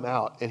called them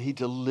out and he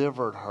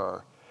delivered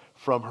her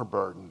from her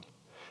burden.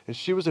 And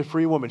she was a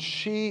free woman.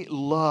 She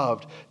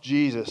loved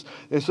Jesus.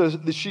 And so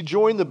she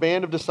joined the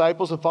band of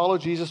disciples and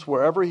followed Jesus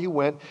wherever he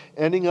went,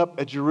 ending up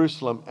at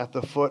Jerusalem at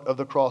the foot of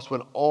the cross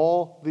when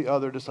all the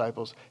other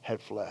disciples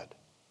had fled.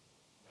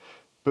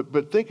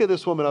 But think of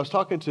this woman. I was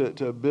talking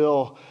to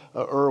Bill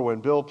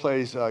Irwin. Bill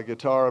plays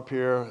guitar up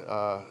here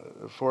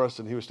for us,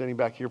 and he was standing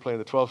back here playing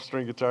the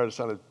 12-string guitar. It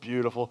sounded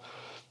beautiful.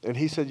 And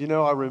he said,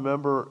 I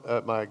remember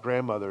at my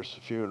grandmother's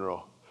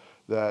funeral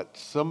that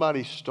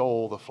somebody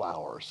stole the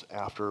flowers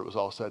after it was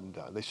all said and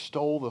done. They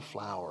stole the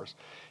flowers.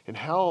 And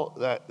how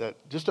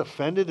that just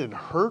offended and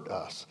hurt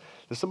us,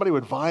 that somebody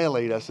would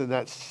violate us in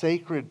that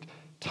sacred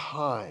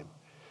time.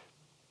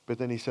 But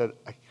then he said,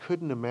 I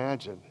couldn't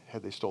imagine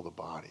had they stole the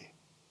body.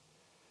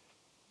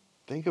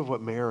 Think of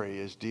what Mary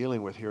is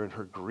dealing with here in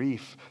her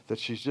grief, that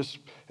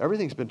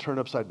everything's been turned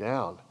upside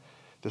down.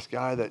 This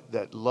guy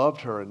that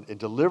loved her and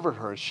delivered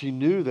her, and she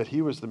knew that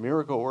he was the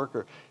miracle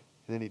worker,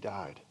 and then he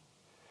died.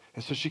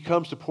 And so she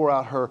comes to pour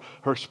out her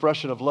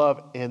expression of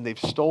love, and they've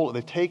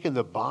taken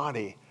the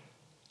body.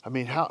 I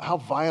mean, how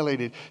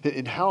violated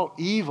and how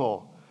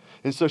evil.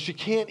 And so she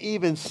can't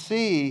even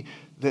see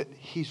that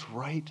he's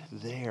right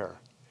there.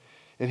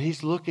 And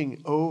he's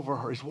looking over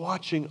her. He's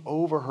watching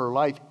over her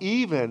life,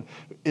 even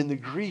in the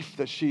grief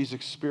that she's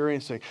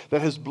experiencing,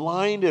 that has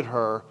blinded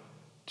her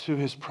to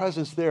his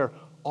presence there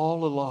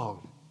all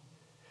along.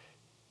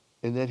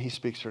 And then he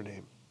speaks her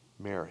name,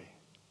 Mary.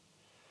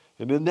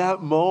 And in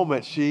that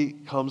moment, she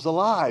comes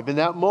alive. In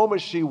that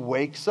moment, she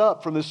wakes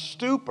up from the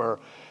stupor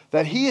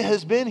that he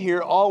has been here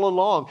all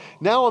along.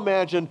 Now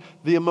imagine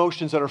the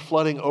emotions that are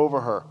flooding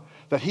over her,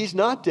 that he's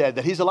not dead,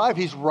 that he's alive,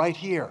 he's right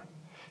here.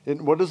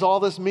 And what does all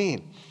this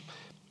mean?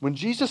 When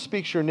Jesus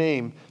speaks your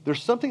name,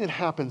 there's something that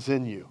happens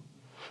in you.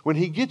 When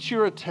he gets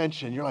your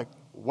attention, you're like,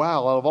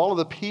 wow, out of all of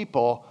the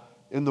people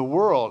in the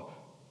world,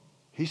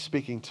 he's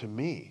speaking to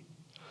me.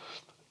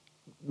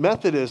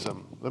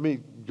 Methodism, let me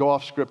go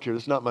off script here.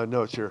 This is not my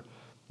notes here.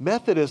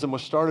 Methodism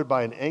was started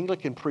by an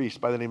Anglican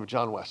priest by the name of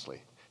John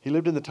Wesley. He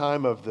lived in the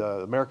time of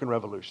the American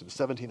Revolution, the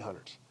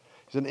 1700s.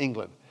 He's in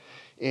England.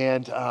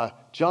 And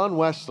John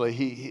Wesley,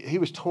 he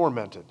was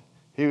tormented.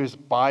 He was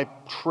by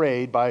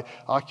trade, by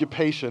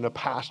occupation, a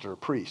pastor, a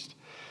priest.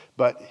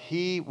 But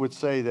he would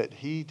say that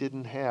he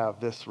didn't have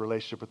this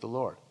relationship with the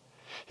Lord.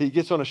 He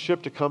gets on a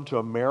ship to come to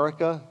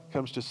America,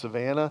 comes to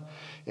Savannah,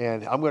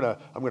 and I'm going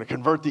to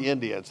convert the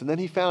Indians. And then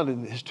he found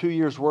in his 2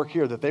 years' work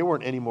here that they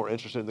weren't any more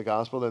interested in the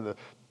gospel than the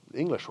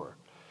English were.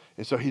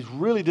 And so he's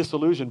really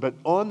disillusioned. But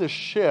on the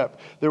ship,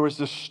 there was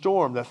this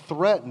storm that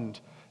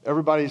threatened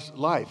everybody's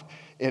life.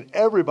 And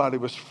everybody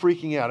was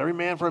freaking out, every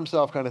man for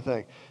himself kind of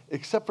thing,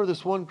 except for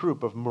this one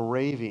group of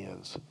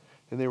Moravians.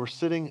 And they were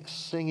sitting,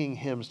 singing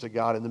hymns to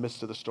God in the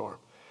midst of the storm.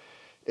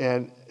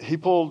 And he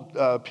pulled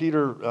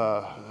Peter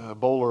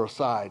Bowler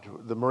aside,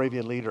 the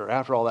Moravian leader,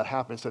 after all that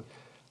happened, and said,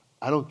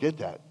 I don't get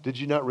that. Did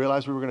you not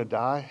realize we were going to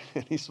die?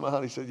 And he smiled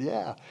and he said,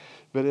 yeah,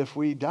 but if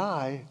we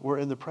die, we're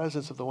in the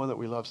presence of the one that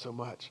we love so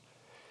much.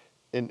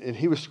 And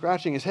he was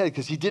scratching his head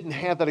because he didn't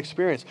have that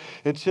experience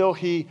until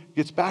he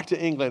gets back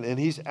to England and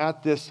he's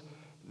at this,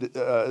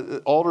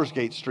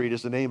 Aldersgate Street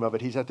is the name of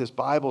it. He's at this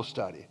Bible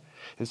study.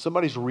 And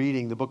somebody's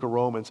reading the book of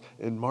Romans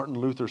and Martin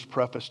Luther's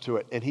preface to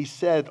it. And he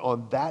said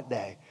on that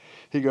day,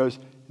 he goes,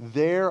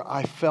 there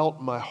I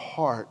felt my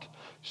heart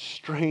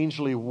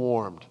strangely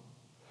warmed.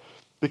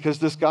 Because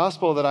this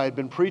gospel that I had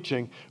been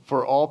preaching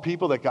for all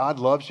people, that God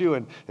loves you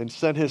and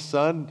sent his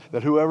son,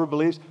 that whoever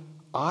believes,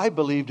 I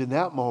believed in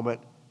that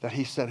moment that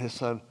he sent his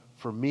son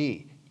for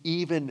me,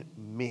 even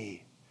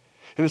me.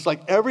 And it's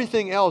like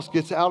everything else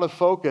gets out of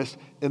focus,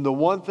 and the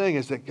one thing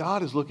is that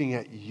God is looking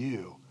at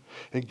you.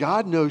 And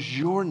God knows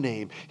your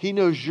name. He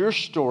knows your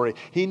story.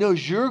 He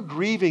knows you're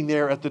grieving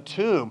there at the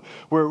tomb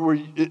where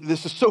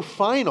this is so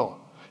final.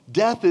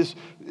 Death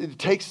it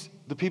takes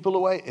the people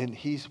away, and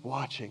he's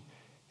watching,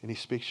 and he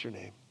speaks your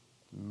name,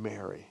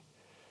 Mary.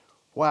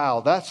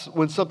 Wow, that's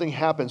when something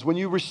happens. When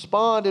you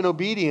respond in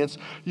obedience,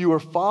 you are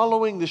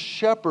following the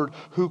shepherd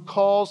who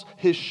calls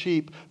his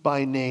sheep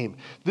by name.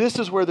 This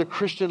is where the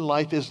Christian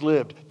life is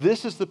lived.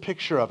 This is the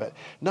picture of it.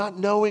 Not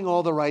knowing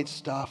all the right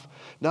stuff,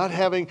 not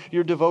having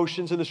your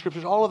devotions in the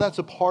scriptures, all of that's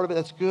a part of it,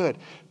 that's good.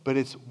 But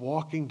it's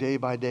walking day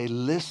by day,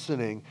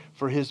 listening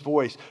for his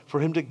voice, for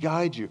him to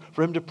guide you,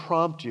 for him to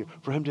prompt you,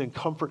 for him to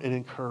comfort and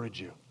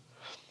encourage you.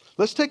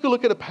 Let's take a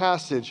look at a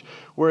passage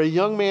where a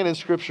young man in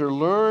Scripture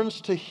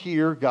learns to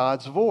hear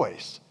God's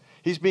voice.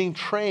 He's being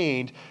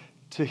trained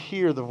to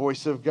hear the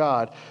voice of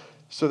God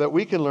so that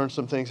we can learn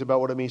some things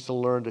about what it means to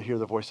learn to hear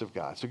the voice of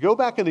God. So go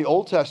back in the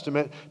Old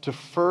Testament to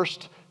 1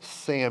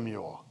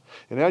 Samuel.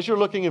 And as you're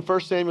looking in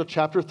 1 Samuel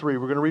chapter 3,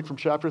 we're going to read from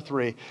chapter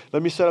 3.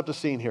 Let me set up the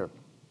scene here.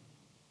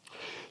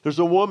 There's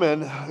a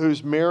woman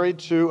who's married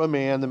to a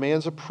man. The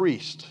man's a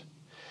priest.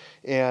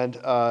 And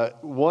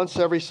once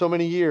every so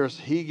many years,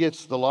 he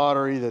gets the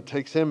lottery that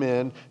takes him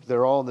in.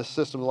 They're all in the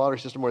system, the lottery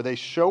system, where they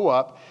show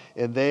up,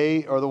 and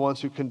they are the ones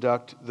who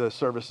conduct the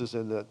services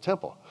in the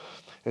temple.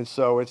 And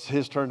so it's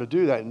his turn to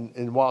do that.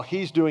 And while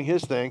he's doing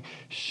his thing,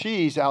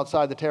 she's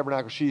outside the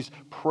tabernacle. She's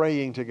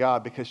praying to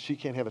God because she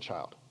can't have a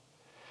child.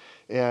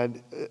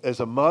 And as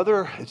a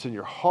mother, it's in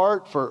your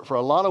heart. For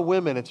a lot of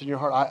women, it's in your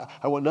heart.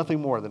 I want nothing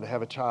more than to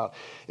have a child.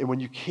 And when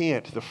you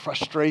can't, the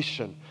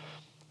frustration,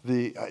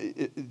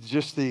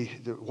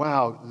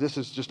 wow, this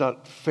is just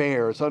not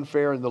fair. It's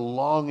unfair, and the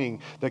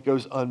longing that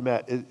goes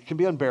unmet, it can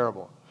be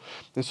unbearable.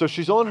 And so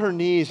she's on her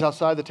knees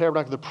outside the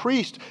tabernacle. The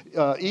priest,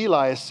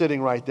 Eli, is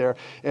sitting right there.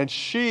 And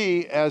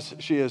she, as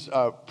she is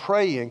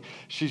praying,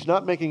 she's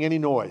not making any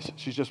noise.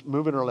 She's just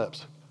moving her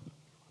lips.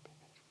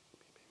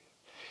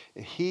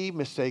 And he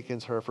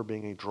mistakes her for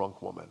being a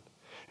drunk woman.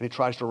 And he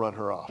tries to run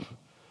her off.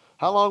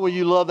 How long will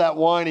you love that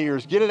wine of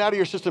yours? Get it out of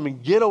your system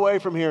and get away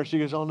from here. And she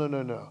goes, oh,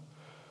 no.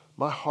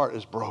 My heart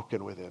is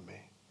broken within me.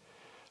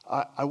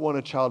 I want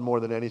a child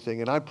more than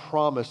anything. And I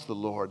promise the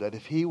Lord that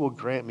if he will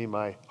grant me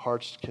my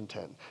heart's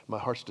content, my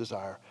heart's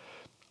desire,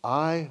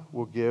 I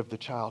will give the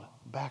child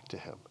back to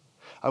him.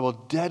 I will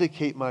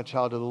dedicate my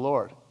child to the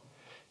Lord.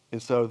 And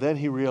so then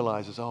he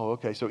realizes, oh,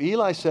 okay. So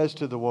Eli says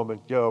to the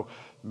woman, go,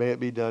 may it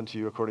be done to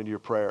you according to your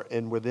prayer.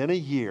 And within a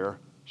year,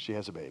 she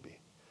has a baby.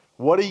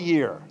 What a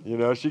year. You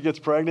know, she gets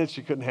pregnant.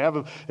 She couldn't have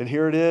him. And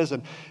here it is.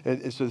 And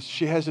so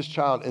she has this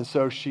child. And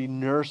so she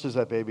nurses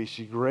that baby.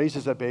 She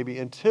raises that baby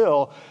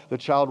until the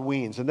child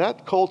weans. And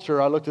that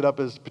culture, I looked it up,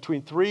 is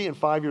between 3 and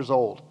 5 years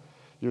old.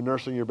 You're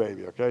nursing your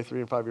baby, okay? 3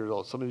 and 5 years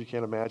old. Some of you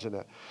can't imagine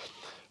that.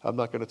 I'm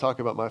not going to talk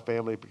about my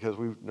family because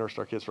we've nursed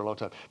our kids for a long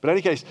time. But in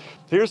any case,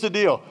 here's the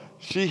deal.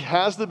 She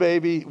has the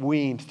baby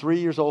weaned,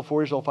 3 years old,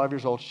 4 years old, 5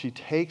 years old. She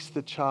takes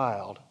the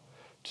child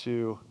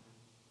to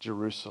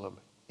Jerusalem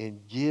and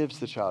gives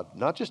the child,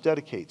 not just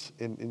dedicates,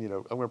 and I'm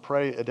going to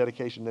pray a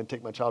dedication and then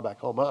take my child back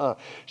home.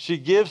 She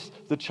gives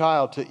the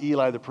child to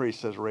Eli the priest,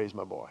 says, raise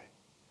my boy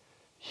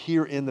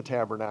here in the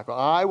tabernacle.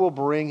 I will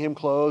bring him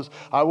clothes.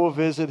 I will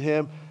visit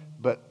him,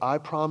 but I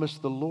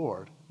promised the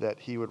Lord that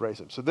he would raise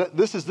him. So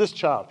this is this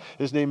child.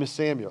 His name is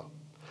Samuel.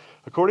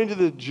 According to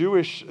the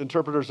Jewish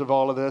interpreters of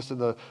all of this and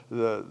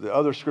the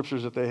other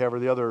scriptures that they have, or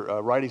the other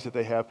writings that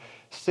they have,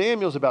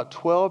 Samuel's about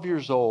 12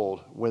 years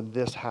old when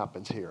this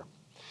happens here.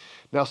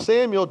 Now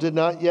Samuel did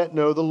not yet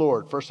know the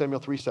Lord. 1 Samuel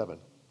 3:7.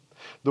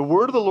 The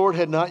word of the Lord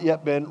had not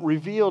yet been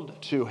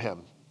revealed to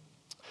him.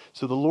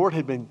 So the Lord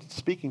had been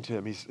speaking to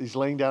him. He's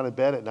laying down in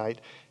bed at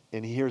night,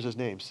 and he hears his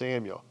name,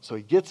 Samuel. So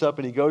he gets up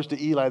and he goes to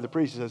Eli the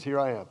priest. He says, here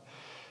I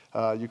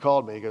am. You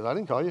called me. He goes, I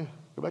didn't call you.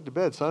 Go back to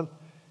bed, son.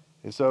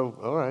 And so,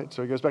 all right.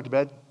 So he goes back to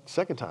bed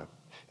second time.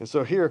 And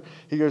so here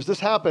he goes, this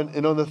happened.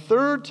 And on the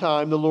third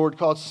time, the Lord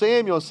called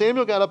Samuel. And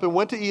Samuel got up and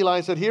went to Eli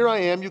and said, here I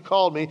am. You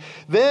called me.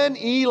 Then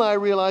Eli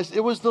realized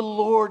it was the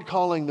Lord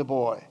calling the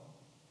boy.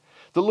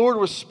 The Lord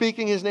was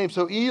speaking his name.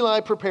 So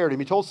Eli prepared him.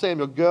 He told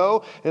Samuel,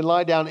 go and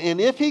lie down.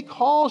 And if he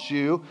calls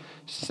you,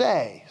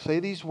 say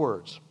these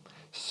words.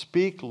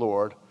 Speak,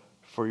 Lord,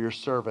 for your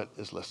servant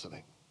is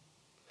listening.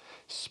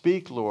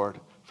 Speak, Lord,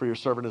 for your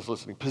servant is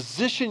listening.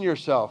 Position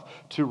yourself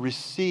to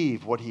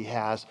receive what he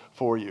has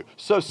for you.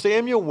 So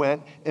Samuel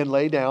went and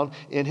lay down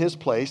in his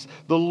place.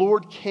 The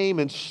Lord came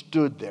and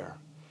stood there.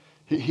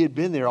 He had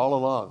been there all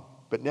along,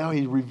 but now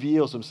he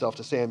reveals himself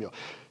to Samuel,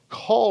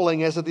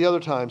 calling, as at the other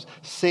times,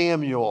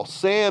 Samuel,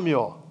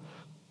 Samuel.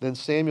 Then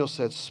Samuel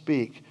said,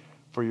 speak,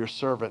 for your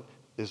servant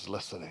is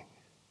listening.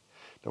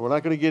 Now, we're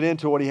not going to get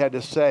into what he had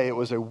to say. It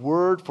was a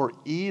word for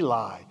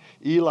Eli.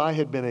 Eli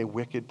had been a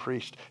wicked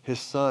priest. His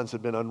sons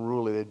had been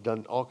unruly. They'd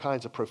done all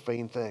kinds of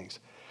profane things.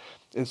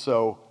 And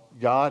so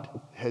God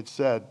had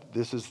said,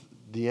 this is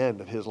the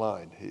end of his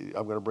line.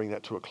 I'm going to bring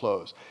that to a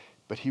close.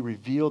 But he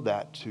revealed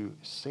that to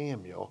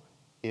Samuel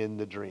in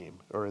the dream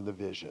or in the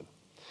vision.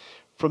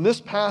 From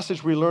this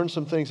passage, we learn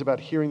some things about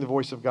hearing the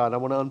voice of God. I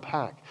want to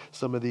unpack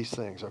some of these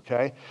things,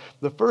 okay?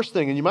 The first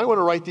thing, and you might want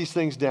to write these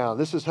things down.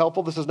 This is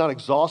helpful. This is not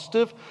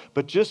exhaustive,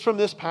 but just from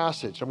this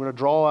passage, I'm going to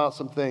draw out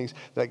some things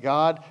that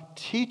God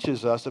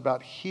teaches us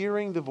about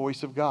hearing the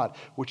voice of God,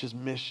 which is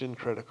mission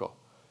critical.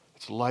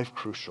 It's life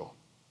crucial.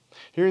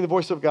 Hearing the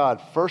voice of God,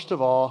 first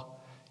of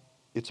all,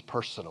 it's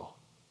personal.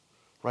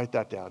 Write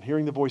that down.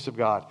 Hearing the voice of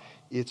God,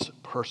 it's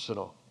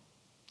personal.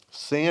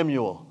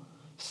 Samuel.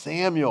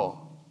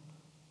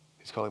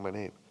 He's calling my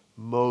name.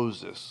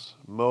 Moses,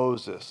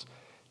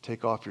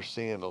 take off your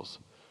sandals,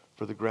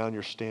 for the ground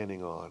you're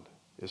standing on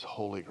is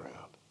holy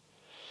ground.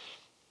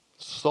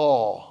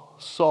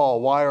 Saul,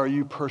 why are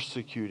you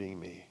persecuting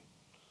me?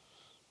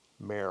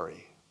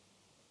 Mary.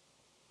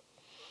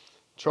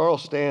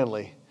 Charles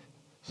Stanley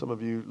Some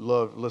of you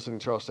love listening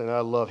to Charles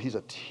Stanley. He's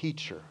a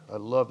teacher. I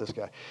love this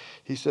guy.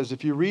 He says,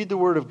 if you read the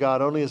Word of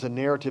God only as a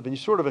narrative and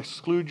you sort of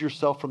exclude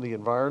yourself from the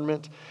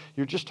environment,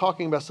 you're just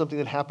talking about something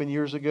that happened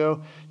years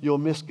ago, you'll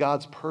miss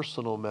God's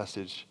personal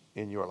message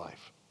in your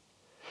life.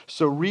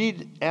 So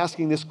read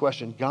asking this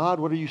question, God,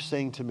 what are you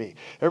saying to me?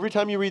 Every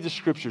time you read the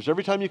scriptures,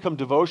 every time you come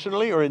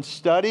devotionally or in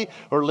study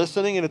or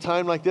listening in a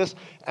time like this,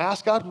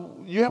 ask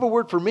God, you have a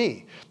word for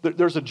me.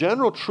 There's a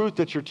general truth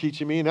that you're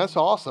teaching me, and that's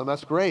awesome,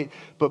 that's great,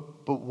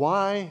 but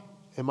why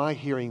am I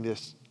hearing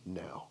this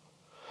now?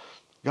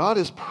 God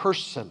is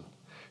person.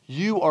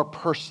 You are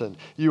person.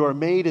 You are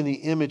made in the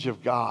image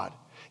of God,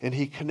 and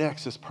he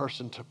connects us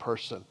person to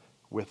person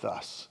with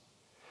us.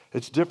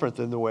 It's different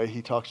than the way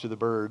he talks to the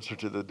birds or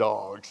to the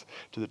dogs,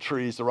 to the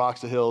trees, the rocks,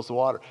 the hills, the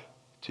water.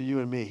 To you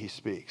and me, he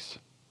speaks.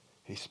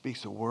 He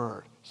speaks a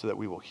word so that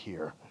we will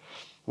hear.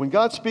 When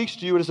God speaks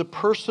to you, it is a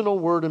personal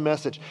word and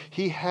message.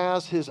 He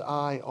has his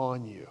eye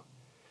on you.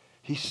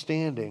 He's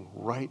standing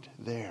right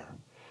there.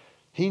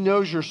 He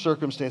knows your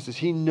circumstances.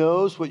 He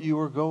knows what you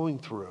are going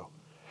through.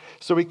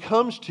 So he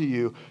comes to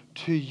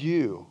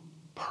you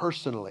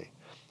personally,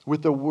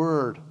 with a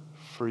word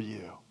for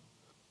you.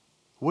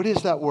 What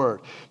is that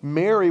word?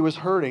 Mary was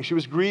hurting. She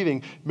was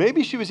grieving.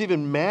 Maybe she was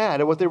even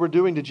mad at what they were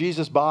doing to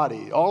Jesus'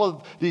 body. All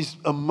of these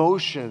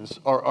emotions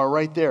are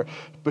right there.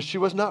 But she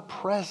was not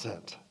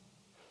present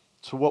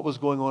to what was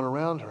going on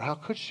around her. How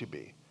could she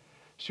be?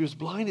 She was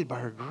blinded by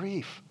her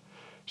grief.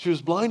 She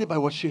was blinded by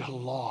what she had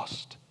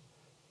lost.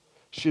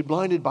 She was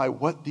blinded by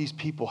what these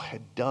people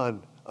had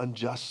done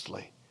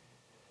unjustly.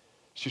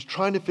 She was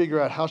trying to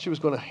figure out how she was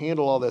going to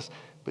handle all this.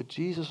 But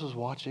Jesus was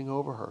watching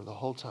over her the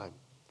whole time.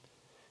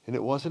 And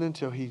it wasn't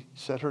until he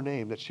said her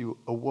name that she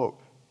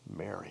awoke,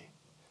 Mary.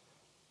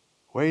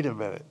 Wait a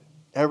minute.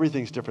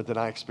 Everything's different than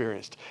I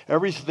experienced.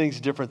 Everything's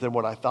different than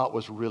what I thought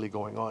was really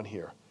going on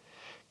here.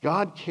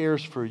 God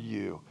cares for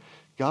you.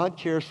 God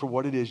cares for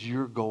what it is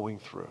you're going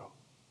through.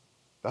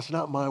 That's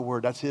not my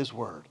word. That's his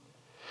word.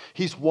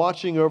 He's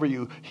watching over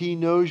you. He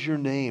knows your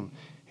name.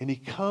 And he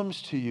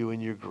comes to you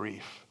in your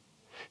grief.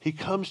 He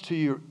comes to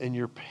you in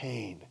your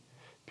pain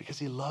because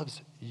he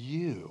loves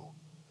you.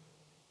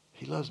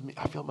 He loves me.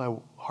 I feel my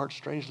heart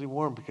strangely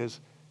warm because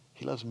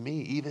he loves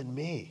me, even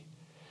me.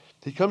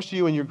 He comes to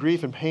you in your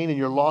grief and pain and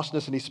your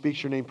lostness, and he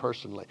speaks your name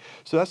personally.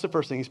 So that's the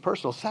first thing. He's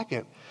personal.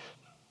 Second,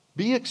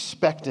 be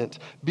expectant.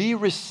 Be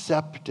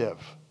receptive.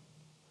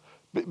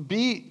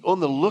 Be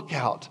on the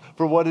lookout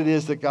for what it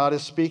is that God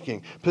is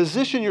speaking.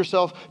 Position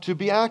yourself to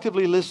be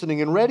actively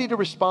listening and ready to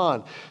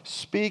respond.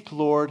 Speak,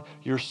 Lord,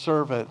 your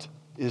servant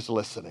is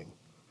listening.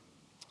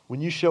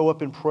 When you show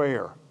up in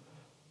prayer,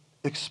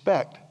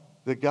 expect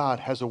that God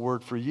has a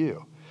word for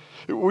you.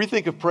 We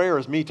think of prayer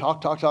as me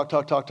talk.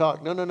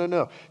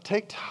 No.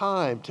 Take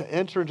time to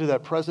enter into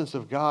that presence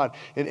of God.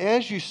 And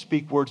as you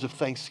speak words of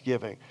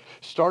thanksgiving,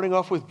 starting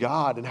off with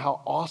God and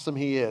how awesome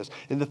he is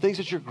and the things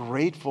that you're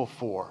grateful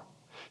for,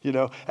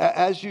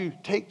 as you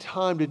take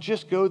time to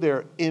just go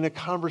there in a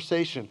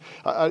conversation.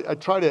 I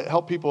try to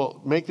help people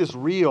make this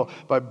real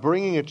by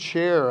bringing a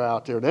chair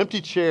out there, an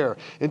empty chair,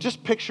 and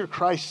just picture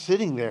Christ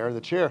sitting there in the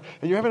chair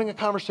and you're having a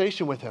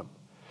conversation with him.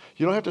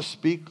 You don't have to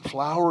speak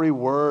flowery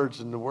words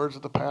and the words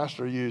that the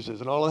pastor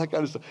uses and all of that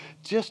kind of stuff.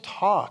 Just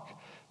talk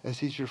as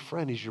he's your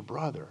friend, he's your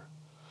brother.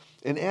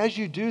 And as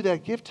you do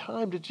that, give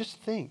time to just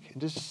think and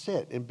just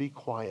sit and be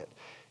quiet.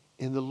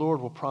 And the Lord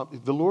will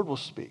the Lord will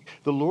speak.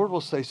 The Lord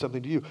will say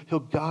something to you. He'll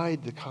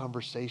guide the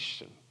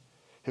conversation.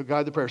 He'll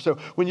guide the prayer. So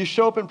when you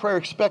show up in prayer,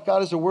 expect God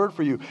has a word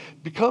for you.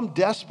 Become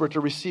desperate to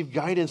receive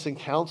guidance and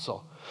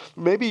counsel.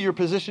 Maybe you're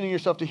positioning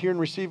yourself to hear and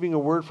receiving a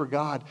word for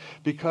God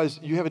because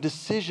you have a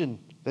decision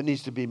that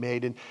needs to be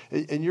made,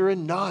 and you're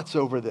in knots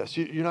over this.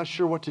 You're not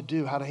sure what to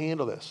do, how to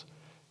handle this.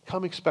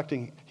 Come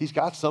expecting he's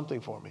got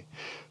something for me.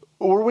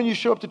 Or when you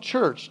show up to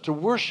church to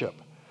worship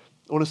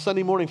on a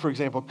Sunday morning, for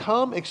example,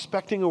 come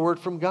expecting a word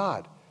from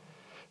God.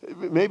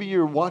 Maybe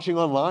you're watching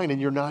online and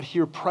you're not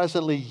here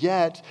presently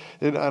yet,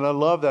 and I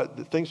love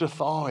that things are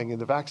thawing and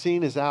the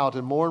vaccine is out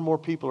and more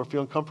people are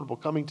feeling comfortable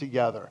coming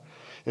together.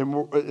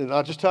 And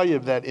I'll just tell you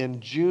that in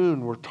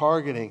June, we're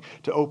targeting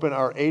to open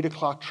our 8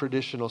 o'clock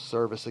traditional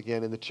service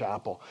again in the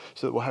chapel.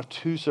 So that we'll have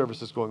 2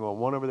 services going on,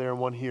 one over there and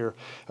one here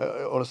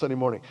on a Sunday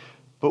morning.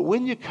 But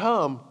when you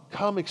come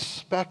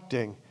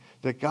expecting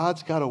that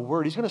God's got a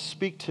word. He's going to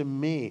speak to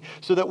me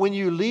so that when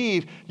you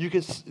leave, you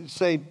can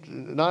say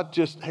not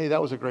just, hey,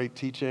 that was a great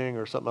teaching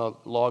or something I'll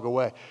log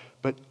away,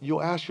 but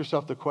you'll ask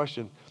yourself the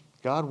question,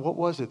 God, what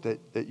was it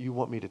that you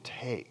want me to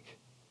take?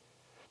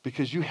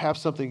 Because you have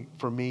something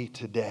for me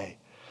today.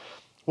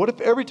 What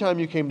if every time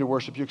you came to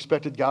worship, you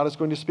expected God is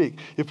going to speak?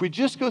 If we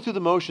just go through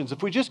the motions,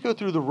 if we just go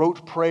through the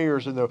rote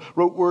prayers and the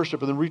rote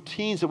worship and the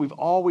routines that we've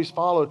always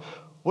followed,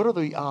 what are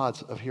the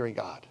odds of hearing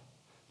God?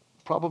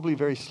 Probably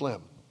very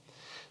slim.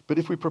 But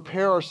if we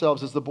prepare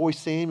ourselves as the boy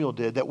Samuel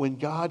did, that when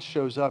God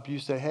shows up, you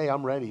say, hey,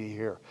 I'm ready to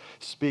hear,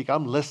 speak,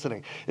 I'm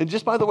listening. And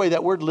just by the way,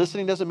 that word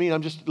listening doesn't mean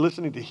I'm just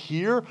listening to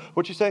hear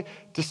what you say.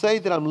 To say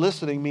that I'm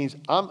listening means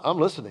I'm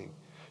listening.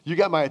 You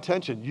got my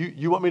attention.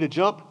 You want me to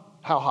jump?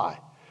 How high?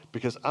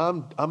 because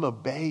I'm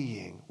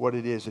obeying what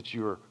it is that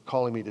you're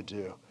calling me to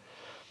do.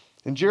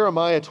 In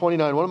Jeremiah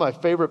 29, one of my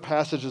favorite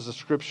passages of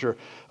Scripture,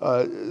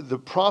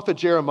 the prophet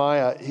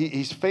Jeremiah,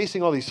 he's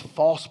facing all these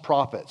false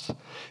prophets.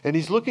 And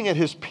he's looking at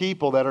his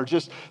people that are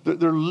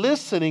they're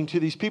listening to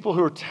these people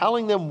who are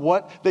telling them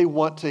what they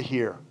want to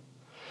hear.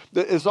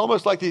 It's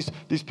almost like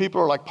these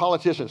people are like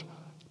politicians.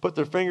 Put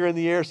their finger in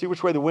the air, see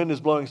which way the wind is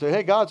blowing, and say,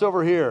 hey, God's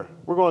over here.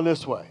 We're going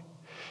this way.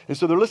 And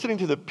so they're listening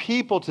to the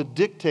people to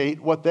dictate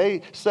what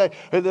they say.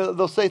 And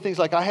they'll say things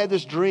like, I had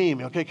this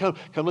dream. Okay, come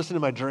listen to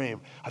my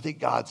dream. I think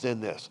God's in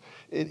this.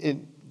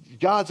 And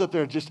God's up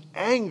there just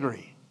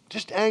angry.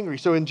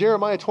 So in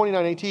Jeremiah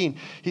 29:18,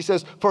 he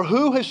says, for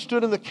who has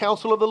stood in the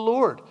counsel of the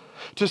Lord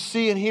to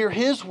see and hear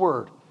his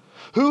word?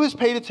 Who has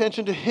paid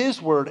attention to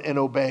his word and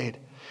obeyed?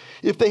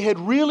 If they had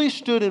really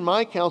stood in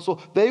my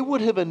counsel, they would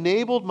have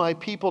enabled my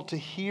people to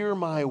hear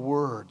my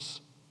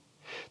words.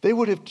 They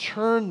would have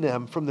turned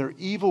them from their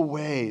evil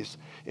ways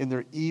and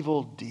their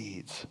evil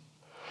deeds.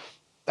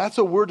 That's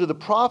a word to the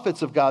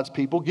prophets of God's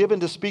people,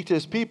 given to speak to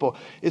his people.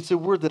 It's a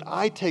word that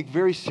I take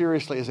very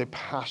seriously as a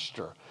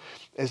pastor,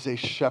 as a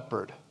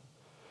shepherd.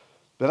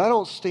 That I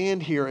don't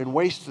stand here and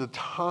waste the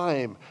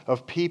time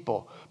of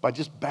people by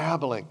just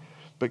babbling.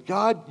 But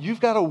God, you've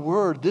got a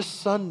word this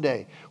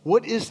Sunday.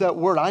 What is that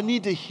word? I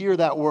need to hear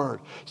that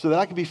word so that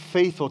I can be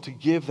faithful to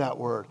give that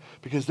word,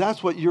 because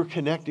that's what you're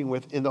connecting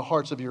with in the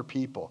hearts of your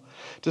people.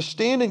 To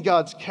stand in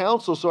God's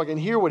counsel so I can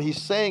hear what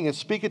he's saying and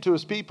speak it to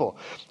his people.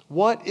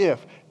 What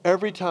if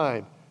every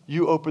time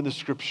you open the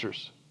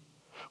scriptures?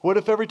 What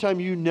if every time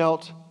you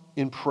knelt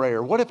in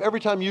prayer? What if every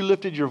time you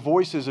lifted your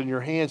voices and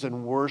your hands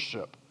in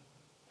worship,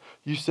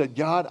 you said,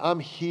 God, I'm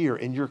here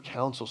in your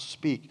counsel.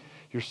 Speak.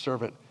 Your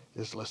servant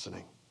is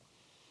listening.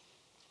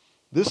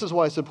 This is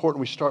why it's important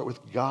we start with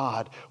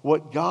God,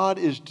 what God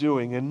is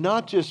doing, and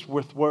not just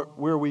with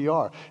where we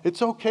are.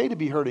 It's okay to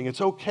be hurting. It's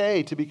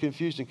okay to be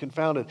confused and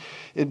confounded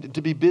and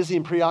to be busy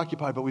and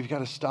preoccupied, but we've got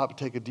to stop and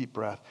take a deep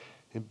breath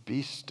and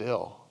be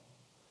still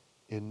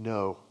and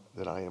know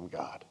that I am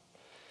God.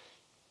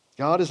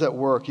 God is at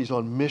work. He's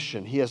on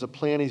mission. He has a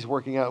plan he's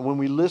working out. And when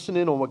we listen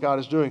in on what God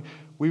is doing,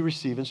 we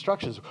receive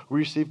instructions. We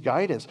receive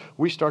guidance.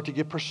 We start to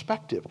get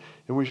perspective.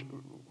 And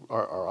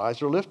our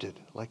eyes are lifted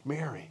like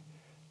Mary.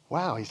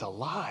 Wow, he's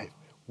alive.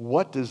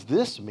 What does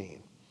this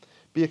mean?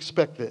 Be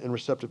expectant and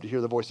receptive to hear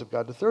the voice of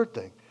God. The third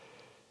thing,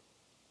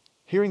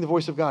 hearing the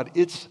voice of God,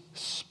 it's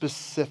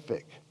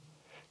specific.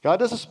 God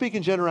doesn't speak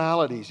in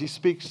generalities. He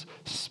speaks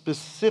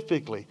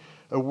specifically,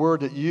 a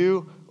word that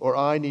you or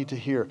I need to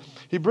hear.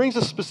 He brings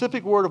a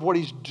specific word of what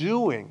he's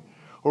doing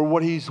or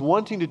what he's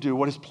wanting to do,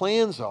 what his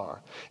plans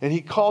are. And he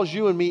calls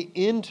you and me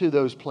into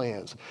those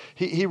plans.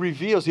 He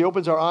reveals, he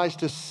opens our eyes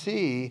to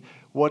see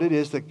what it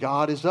is that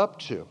God is up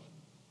to.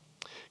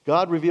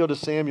 God revealed to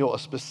Samuel a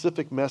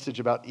specific message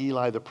about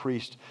Eli the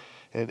priest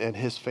and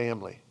his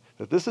family.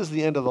 That this is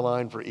the end of the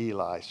line for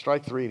Eli.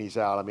 Strike three and he's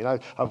out. I mean,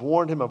 I've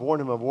warned him,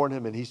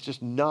 and he's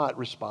just not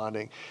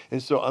responding.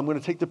 And so I'm going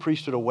to take the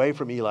priesthood away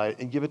from Eli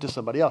and give it to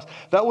somebody else.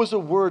 That was a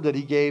word that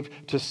he gave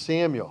to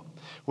Samuel.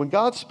 When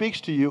God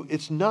speaks to you,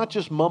 it's not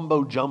just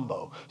mumbo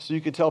jumbo. So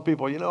you can tell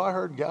people, I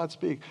heard God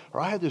speak,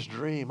 or I had this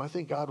dream. I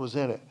think God was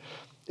in it.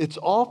 It's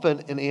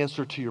often an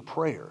answer to your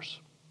prayers.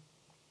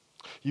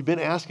 You've been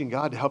asking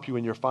God to help you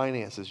in your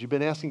finances. You've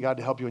been asking God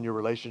to help you in your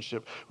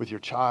relationship with your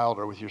child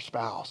or with your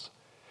spouse.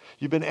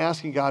 You've been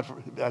asking God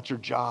at your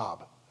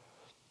job.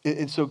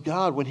 And so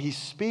God, when he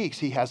speaks,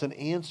 he has an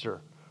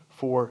answer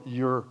for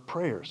your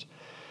prayers.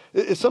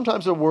 It's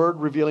sometimes a word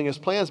revealing his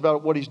plans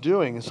about what he's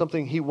doing and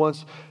something he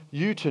wants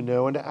you to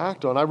know and to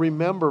act on. I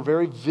remember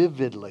very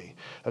vividly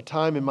a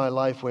time in my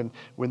life when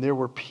there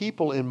were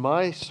people in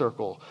my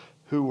circle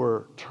who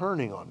were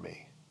turning on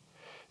me.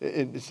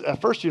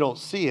 At first you don't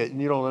see it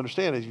and you don't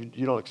understand it.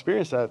 You don't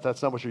experience that. If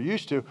that's not what you're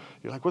used to,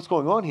 you're like, what's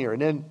going on here?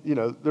 And then,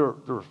 there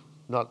were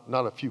not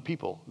a few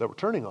people that were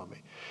turning on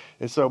me.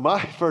 And so my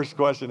first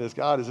question is,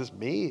 God, is this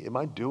me? Am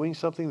I doing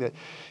something that...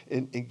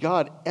 And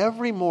God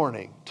every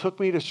morning took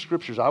me to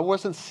scriptures. I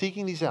wasn't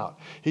seeking these out.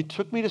 He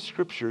took me to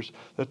scriptures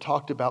that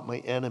talked about my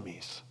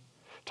enemies.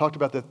 Talked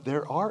about that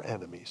there are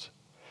enemies.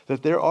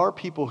 That there are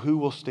people who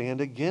will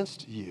stand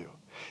against you.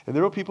 And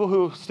there are people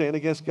who stand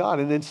against God.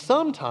 And then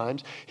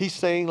sometimes he's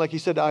saying, like he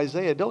said to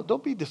Isaiah,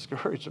 don't be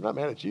discouraged. They're not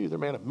mad at you. They're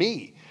mad at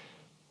me.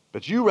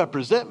 But you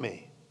represent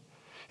me.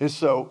 And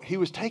so he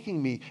was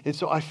taking me. And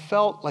so I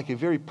felt like a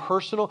very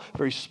personal,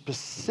 very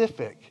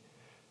specific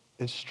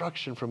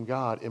instruction from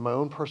God in my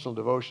own personal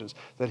devotions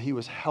that he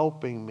was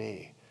helping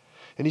me.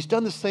 And he's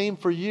done the same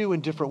for you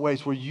in different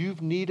ways where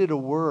you've needed a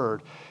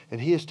word and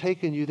he has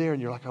taken you there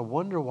and you're like, I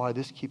wonder why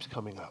this keeps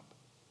coming up.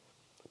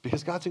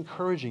 Because God's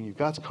encouraging you.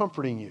 God's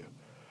comforting you.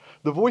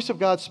 The voice of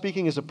God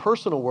speaking is a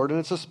personal word, and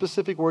it's a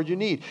specific word you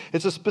need.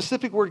 It's a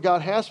specific word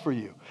God has for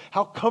you.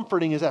 How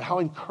comforting is that? How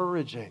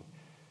encouraging.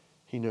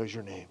 He knows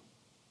your name.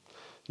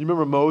 You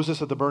remember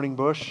Moses at the burning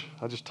bush?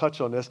 I'll just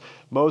touch on this.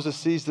 Moses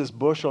sees this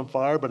bush on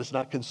fire, but it's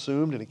not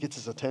consumed, and it gets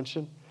his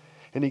attention.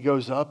 And he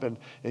goes up, and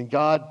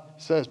God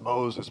says,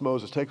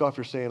 Moses, take off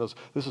your sandals.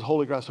 This is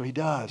holy ground. So he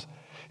does.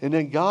 And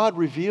then God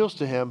reveals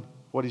to him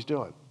what he's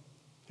doing.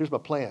 Here's my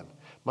plan.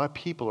 My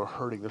people are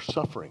hurting. They're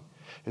suffering.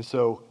 And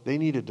so they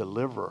need a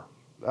deliverer.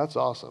 That's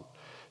awesome.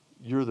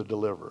 You're the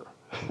deliverer.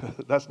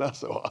 That's not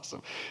so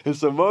awesome. And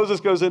so Moses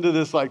goes into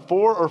this like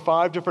 4 or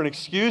 5 different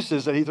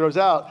excuses that he throws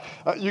out.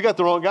 You got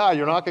the wrong guy.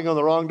 You're knocking on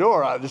the wrong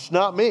door. It's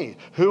not me.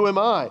 Who am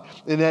I?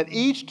 And at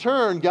each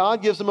turn,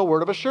 God gives him a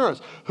word of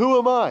assurance. Who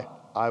am I?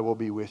 I will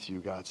be with you,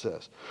 God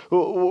says.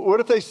 What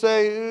if they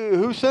say,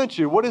 who sent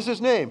you? What is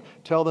his name?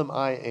 Tell them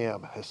I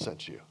am has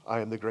sent you. I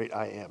am the great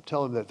I am.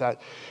 Tell them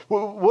that.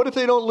 What if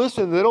they don't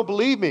listen? They don't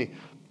believe me?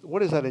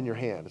 What is that in your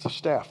hand? It's a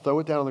staff. Throw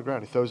it down on the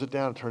ground. He throws it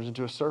down. It turns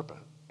into a serpent.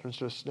 Turns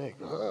to a snake.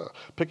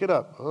 Pick it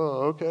up.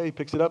 Oh, okay. He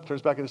picks it up,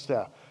 turns back into a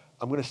staff.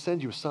 I'm going to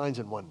send you signs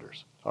and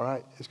wonders. All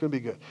right? It's going to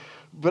be good.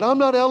 But I'm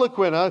not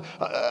eloquent.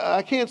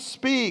 I can't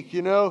speak,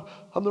 you know.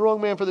 I'm the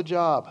wrong man for the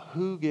job.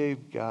 Who gave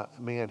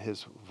man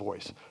his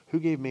voice?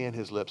 Who gave man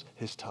his lips,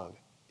 his tongue?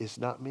 It's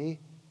not me.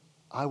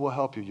 I will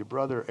help you. Your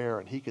brother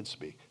Aaron, he can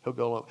speak. He'll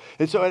go along.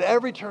 And so at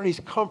every turn, he's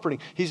comforting.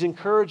 He's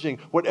encouraging.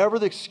 Whatever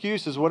the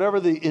excuses,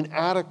 whatever the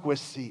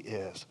inadequacy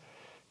is,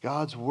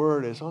 God's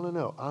word is, oh,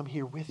 no, I'm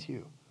here with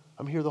you.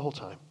 I'm here the whole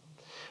time.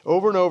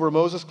 Over and over,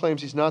 Moses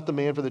claims he's not the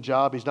man for the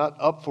job. He's not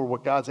up for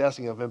what God's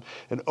asking of him.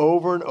 And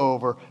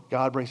over,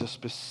 God brings a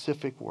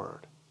specific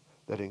word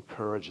that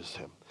encourages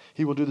him.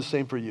 He will do the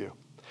same for you.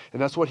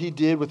 And that's what he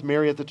did with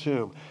Mary at the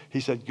tomb. He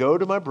said, go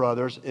to my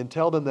brothers and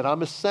tell them that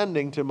I'm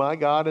ascending to my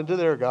God and to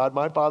their God,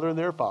 my father and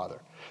their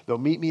father. They'll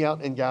meet me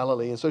out in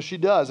Galilee. And so she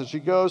does. And she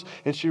goes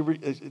and she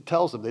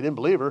tells them. They didn't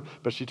believe her,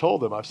 but she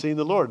told them, I've seen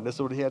the Lord. And this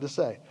is what he had to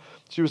say.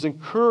 She was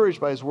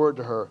encouraged by his word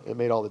to her. It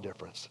made all the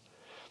difference.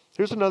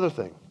 Here's another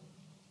thing.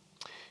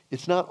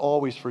 It's not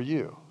always for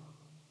you.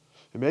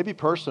 It may be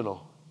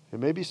personal. It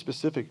may be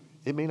specific.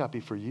 It may not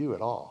be for you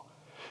at all.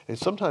 And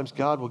sometimes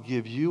God will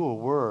give you a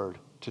word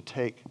to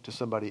take to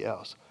somebody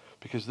else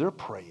because they're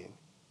praying,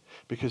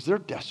 because they're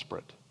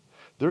desperate.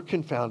 They're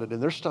confounded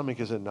and their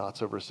stomach is in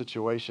knots over a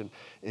situation.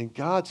 And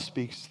God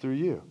speaks through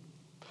you.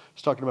 I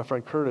was talking to my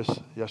friend Curtis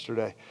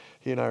yesterday.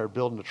 He and I are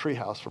building a tree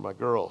house for my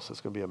girls.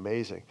 It's going to be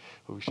amazing.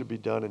 We should be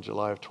done in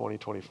July of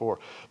 2024.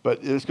 But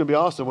it's going to be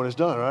awesome when it's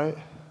done, right?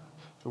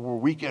 We're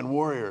weekend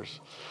warriors.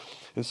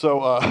 And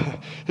so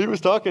he was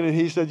talking and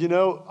he said, you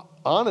know,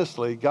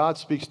 honestly, God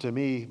speaks to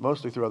me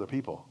mostly through other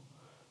people.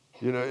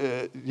 You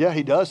know, yeah,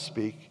 he does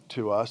speak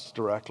to us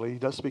directly. He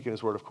does speak in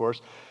his word, of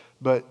course.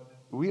 But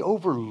we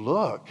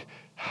overlook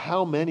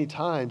how many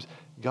times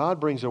God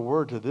brings a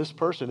word to this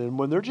person. And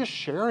when they're just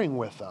sharing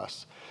with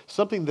us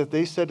something that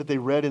they said that they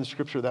read in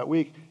Scripture that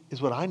week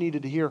is what I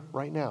needed to hear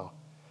right now.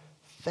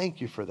 Thank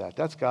you for that.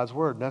 That's God's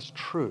word, and that's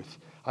truth.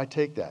 I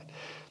take that.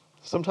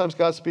 Sometimes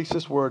God speaks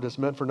this word that's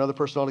meant for another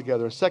person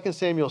altogether. In 2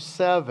 Samuel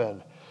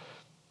 7,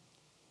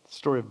 the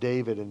story of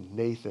David and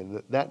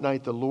Nathan. That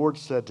night the Lord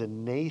said to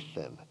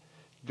Nathan,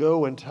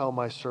 go and tell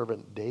my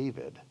servant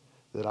David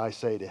that I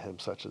say to him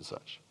such and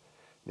such.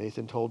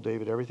 Nathan told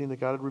David everything that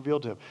God had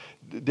revealed to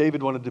him.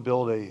 David wanted to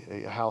build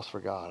a house for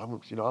God.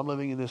 I'm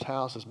living in this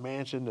house, this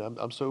mansion.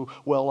 I'm so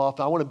well off.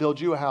 I want to build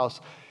you a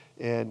house.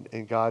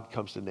 And God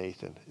comes to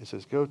Nathan and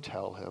says, go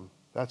tell him.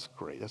 That's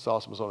great. That's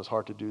awesome. It's on his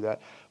heart to do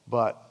that.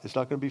 But it's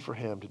not going to be for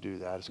him to do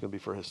that. It's going to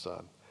be for his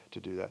son to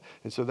do that.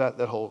 And so that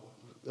whole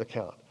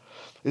account.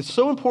 It's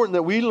so important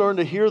that we learn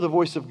to hear the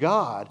voice of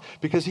God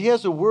because he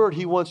has a word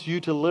he wants you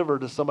to deliver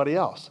to somebody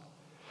else.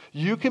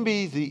 You can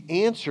be the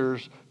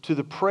answers to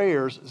the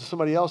prayers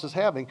somebody else is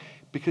having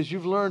because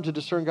you've learned to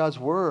discern God's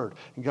word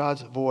and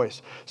God's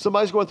voice.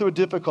 Somebody's going through a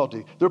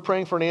difficulty. They're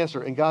praying for an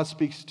answer, and God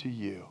speaks to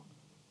you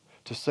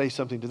to say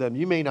something to them.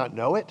 You may not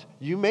know it.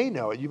 You may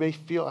know it. You may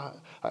feel,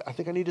 I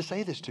think I need to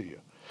say this to you.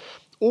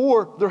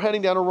 Or they're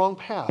heading down a wrong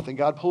path, and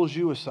God pulls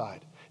you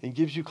aside and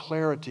gives you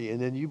clarity,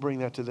 and then you bring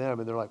that to them,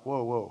 and they're like,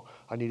 whoa,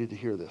 I needed to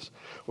hear this.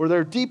 Or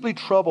they're deeply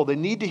troubled. They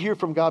need to hear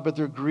from God, but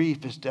their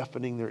grief is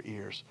deafening their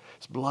ears.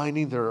 It's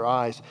blinding their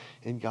eyes,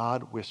 and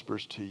God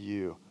whispers to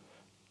you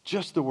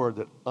just the word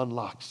that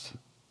unlocks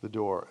the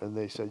door, and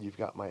they say, you've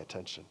got my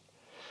attention.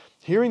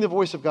 Hearing the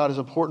voice of God is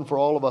important for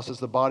all of us as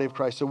the body of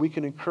Christ so we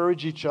can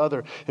encourage each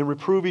other and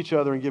reprove each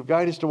other and give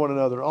guidance to one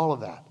another, all of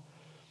that.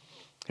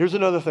 Here's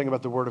another thing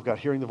about the word of God,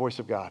 hearing the voice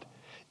of God.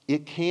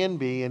 It can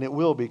be and it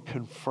will be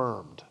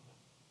confirmed.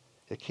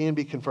 It can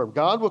be confirmed.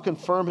 God will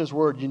confirm his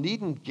word. You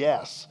needn't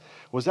guess.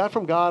 Was that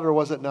from God or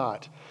was it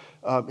not?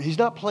 He's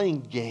not playing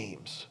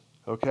games,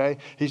 okay?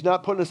 He's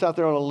not putting us out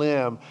there on a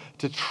limb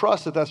to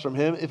trust that that's from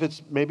him if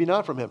it's maybe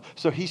not from him.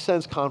 So he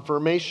sends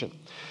confirmation.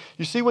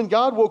 You see, when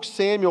God woke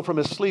Samuel from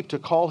his sleep to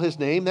call his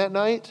name that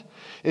night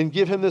and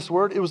give him this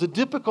word, it was a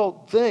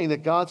difficult thing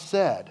that God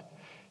said.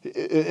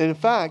 In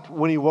fact,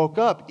 when he woke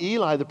up,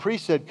 Eli, the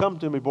priest, said, come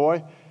to me,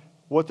 boy.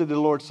 What did the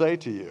Lord say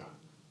to you?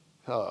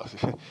 Oh,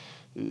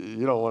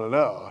 you don't want to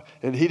know.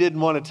 And he didn't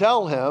want to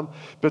tell him,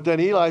 but then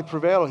Eli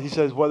prevailed. He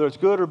says, whether it's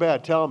good or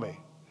bad, tell me.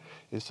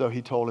 And so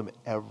he told him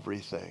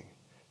everything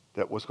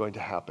that was going to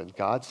happen.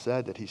 God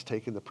said that he's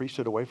taken the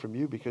priesthood away from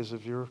you because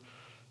of your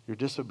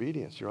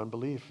disobedience, your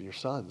unbelief, your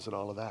sons, and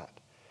all of that.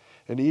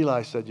 And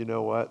Eli said, you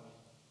know what?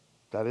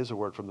 That is a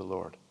word from the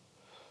Lord.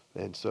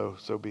 And so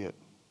be it.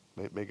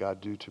 May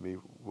God do to me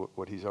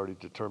what he's already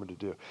determined to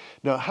do.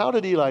 Now, how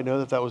did Eli know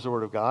that that was the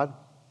word of God?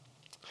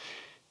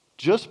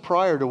 Just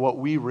prior to what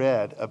we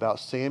read about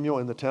Samuel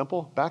in the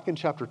temple, back in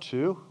chapter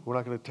 2, we're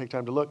not going to take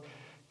time to look,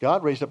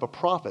 God raised up a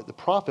prophet. The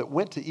prophet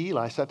went to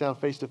Eli, sat down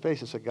face to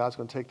face, and said, God's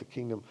going to take the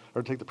kingdom,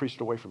 or take the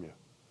priesthood away from you.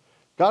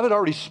 God had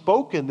already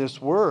spoken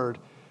this word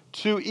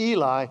to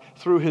Eli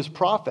through his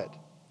prophet.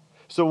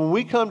 So when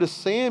we come to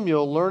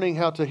Samuel learning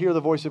how to hear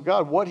the voice of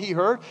God, what he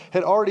heard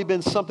had already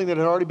been something that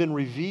had already been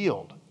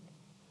revealed.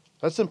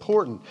 That's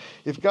important.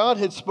 If God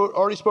had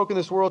already spoken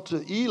this word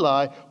to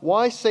Eli,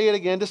 why say it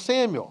again to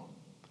Samuel?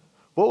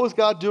 What was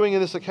God doing in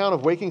this account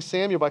of waking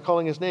Samuel by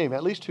calling his name?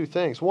 At least two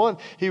things. One,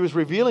 he was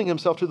revealing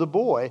himself to the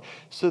boy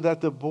so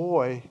that the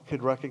boy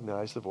could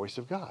recognize the voice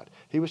of God.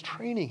 He was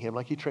training him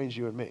like he trains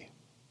you and me.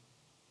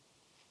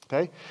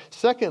 Okay?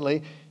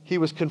 Secondly, he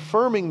was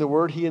confirming the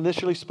word he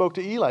initially spoke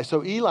to Eli.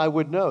 So Eli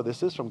would know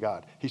this is from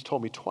God. He's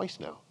told me twice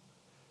now.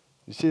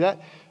 You see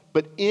that?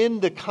 But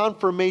in the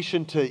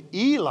confirmation to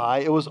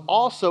Eli, it was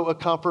also a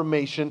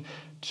confirmation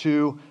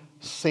to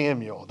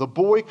Samuel. The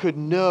boy could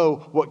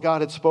know what God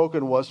had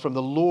spoken was from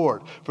the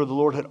Lord, for the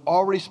Lord had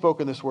already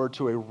spoken this word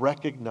to a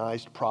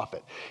recognized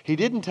prophet. He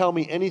didn't tell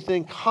me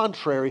anything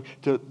contrary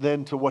to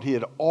what he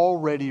had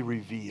already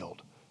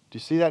revealed. Do you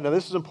see that? Now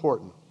this is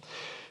important.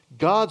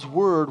 God's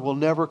word will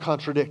never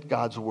contradict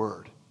God's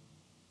word.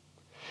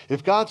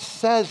 If God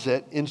says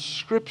it in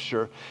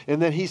Scripture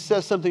and then he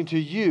says something to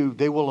you,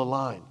 they will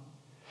align.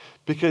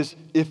 Because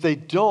if they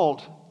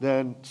don't,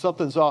 then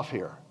something's off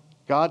here.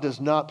 God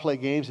does not play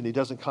games and he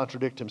doesn't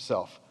contradict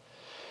himself.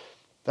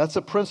 That's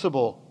a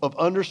principle of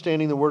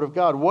understanding the Word of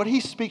God. What he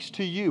speaks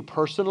to you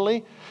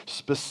personally,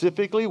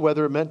 specifically,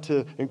 whether it meant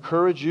to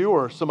encourage you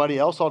or somebody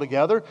else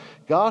altogether,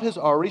 God has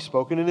already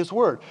spoken in his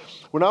Word.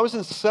 When I was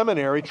in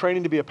seminary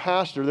training to be a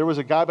pastor, there was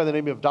a guy by the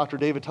name of Dr.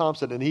 David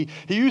Thompson, and he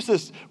used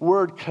this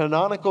word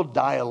canonical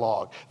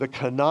dialogue. The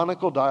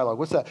canonical dialogue.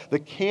 What's that? The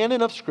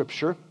canon of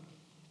Scripture,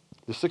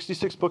 the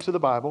 66 books of the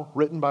Bible,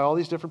 written by all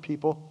these different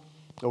people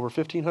over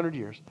 1,500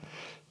 years.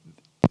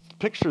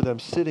 Picture them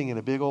sitting in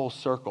a big old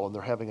circle and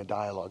they're having a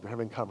dialogue, they're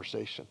having a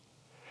conversation.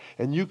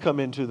 And you come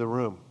into the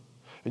room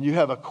and you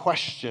have a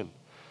question.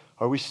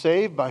 Are we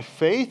saved by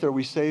faith or are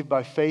we saved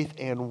by faith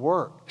and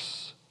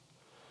works?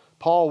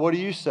 Paul, what do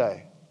you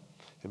say?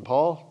 And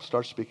Paul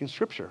starts speaking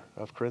Scripture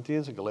of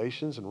Corinthians and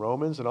Galatians and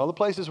Romans and all the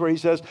places where he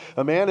says,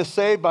 a man is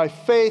saved by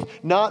faith,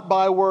 not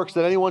by works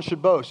that anyone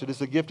should boast. It is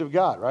the gift of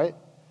God, right?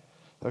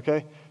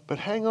 Okay? But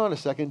hang on a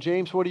second.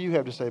 James, what do you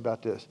have to say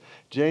about this?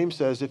 James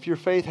says, if your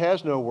faith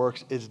has no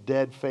works, it's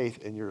dead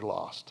faith and you're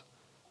lost.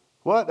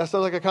 What? That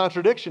sounds like a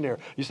contradiction here.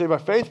 You say by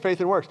faith, faith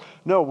and works.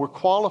 No, we're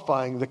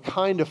qualifying the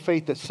kind of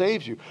faith that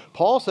saves you.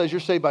 Paul says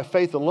you're saved by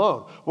faith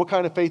alone. What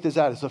kind of faith is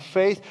that? It's a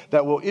faith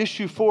that will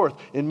issue forth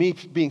in me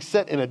being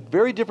set in a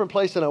very different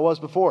place than I was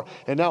before.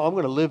 And now I'm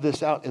going to live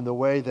this out in the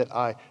way that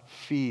I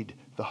feed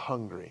the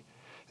hungry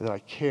and that I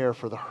care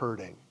for the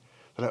hurting,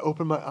 that I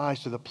open my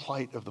eyes to the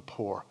plight of the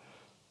poor.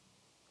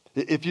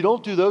 If you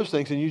don't do those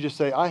things and you just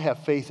say, I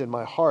have faith in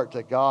my heart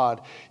that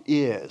God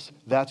is,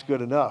 that's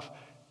good enough.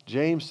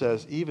 James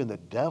says even the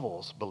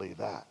devils believe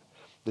that.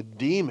 The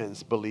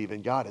demons believe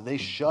in God and they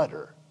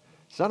shudder.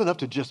 It's not enough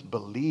to just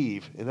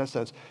believe in that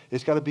sense.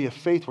 It's got to be a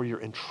faith where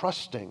you're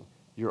entrusting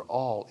your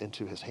all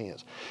into his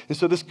hands. And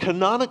so this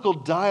canonical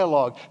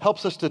dialogue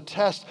helps us to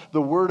test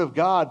the word of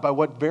God by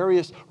what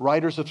various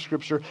writers of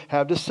Scripture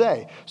have to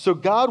say. So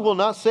God will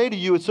not say to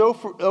you, it's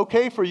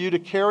okay for you to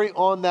carry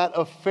on that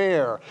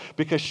affair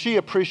because she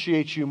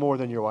appreciates you more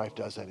than your wife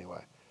does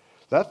anyway.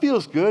 That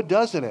feels good,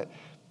 doesn't it?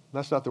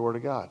 That's not the word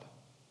of God.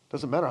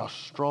 Doesn't matter how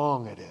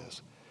strong it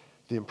is,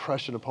 the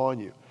impression upon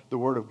you. The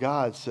word of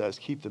God says,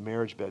 keep the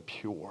marriage bed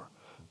pure,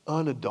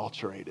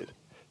 unadulterated.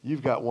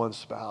 You've got one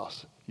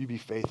spouse. You be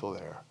faithful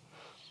there.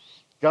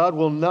 God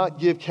will not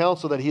give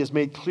counsel that he has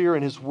made clear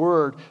in his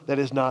word that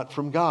is not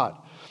from God.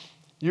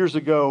 Years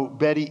ago,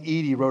 Betty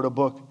Eady wrote a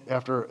book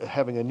after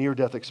having a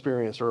near-death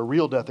experience or a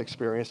real death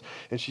experience,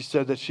 and she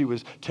said that she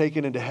was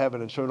taken into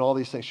heaven and shown all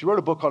these things. She wrote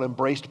a book called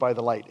Embraced by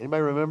the Light.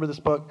 Anybody remember this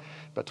book?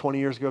 About 20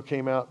 years ago,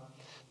 came out.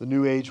 The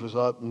New Age was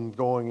up and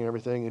going and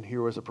everything, and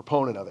here was a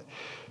proponent of it.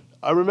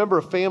 I remember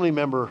a family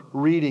member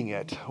reading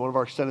it. One of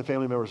our extended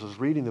family members was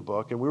reading the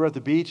book, and we were at the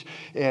beach,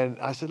 and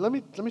I said, let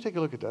me take a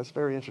look at that. It's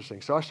very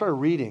interesting. So I started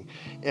reading,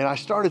 and I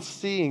started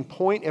seeing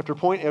point after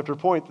point after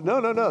point.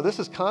 No, this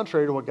is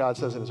contrary to what God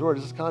says in his word.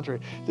 This is contrary.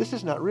 This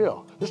is not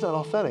real. This is not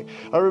authentic.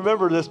 I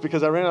remember this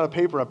because I ran out of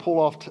paper. I pulled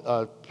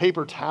off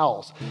paper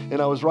towels,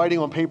 and I was writing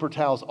on paper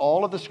towels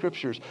all of the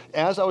scriptures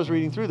as I was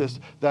reading through this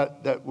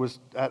that was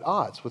at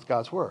odds with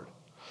God's word.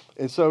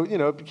 And so,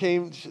 it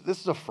became,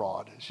 this is a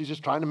fraud. She's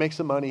just trying to make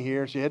some money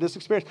here. She had this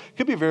experience.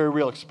 Could be a very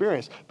real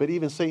experience, but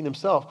even Satan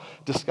himself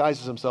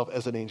disguises himself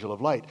as an angel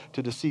of light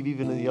to deceive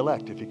even the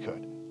elect if he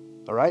could.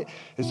 All right?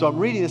 And so I'm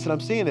reading this and I'm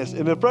seeing this.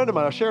 And a friend of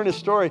mine, I was sharing this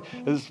story,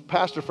 this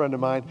pastor friend of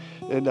mine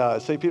in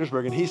St.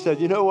 Petersburg, and he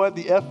said, you know what?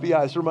 The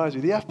FBI, this reminds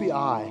me, the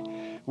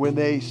FBI, when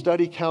they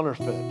study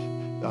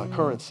counterfeit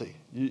currency,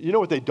 You know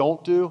what they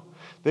don't do?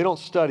 They don't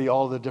study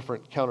all the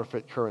different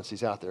counterfeit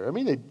currencies out there. I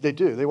mean, they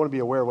do. They want to be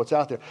aware of what's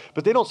out there.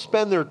 But they don't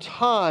spend their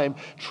time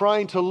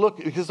trying to look,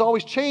 because it's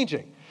always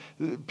changing.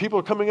 People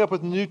are coming up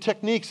with new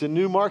techniques and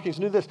new markings,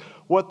 new this.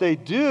 What they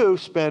do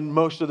spend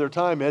most of their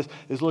time is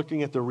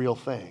looking at the real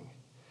thing.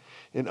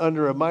 And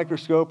under a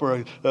microscope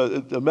or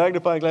a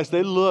magnifying glass,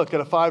 they look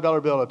at a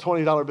 $5 bill, a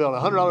 $20 bill, a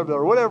 $100 bill,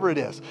 or whatever it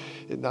is.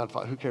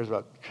 Who cares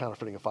about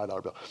counterfeiting a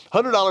 $5 bill?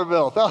 $100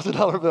 bill,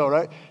 $1,000 bill,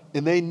 right?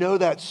 And they know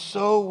that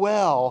so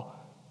well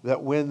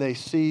that when they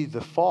see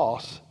the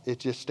false, it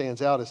just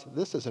stands out as,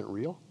 this isn't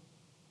real.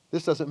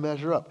 This doesn't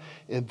measure up.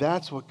 And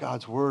that's what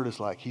God's word is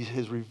like. He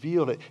has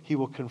revealed it. He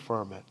will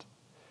confirm it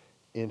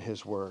in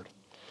his word.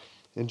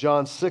 In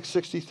John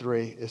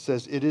 6:63, it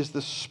says, it is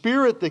the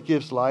Spirit that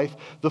gives life.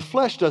 The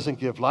flesh doesn't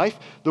give life.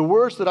 The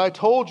words that I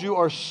told you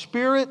are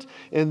spirit,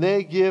 and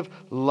they give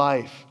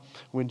life.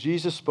 When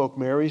Jesus spoke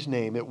Mary's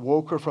name, it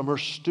woke her from her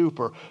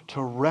stupor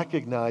to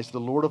recognize the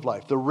Lord of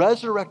life. The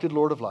resurrected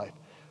Lord of life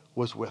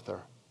was with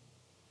her.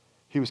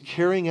 He was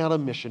carrying out a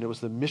mission. It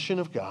was the mission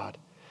of God.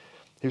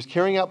 He was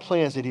carrying out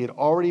plans that he had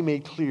already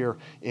made clear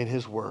in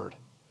his word.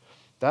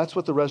 That's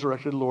what the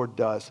resurrected Lord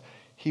does.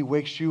 He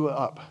wakes you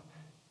up.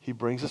 He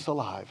brings us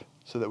alive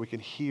so that we can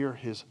hear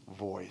his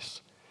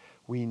voice.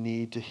 We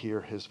need to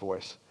hear his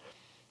voice.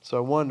 So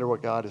I wonder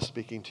what God is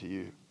speaking to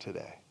you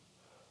today.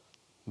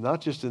 Not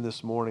just in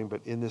this morning,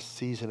 but in this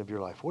season of your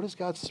life. What is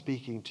God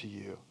speaking to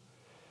you?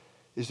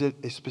 Is it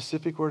a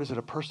specific word? Is it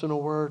a personal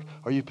word?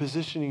 Are you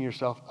positioning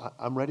yourself?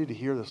 I'm ready to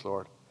hear this,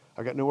 Lord.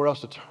 I've got nowhere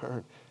else to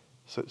turn.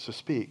 So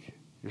speak.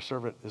 Your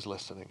servant is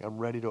listening. I'm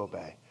ready to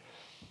obey.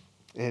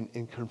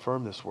 And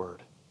confirm this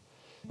word.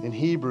 In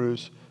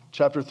Hebrews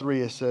chapter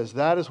 3, it says,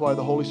 that is why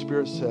the Holy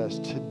Spirit says,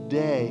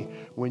 today,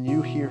 when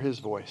you hear his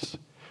voice,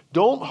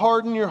 don't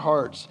harden your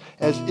hearts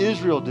as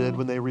Israel did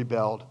when they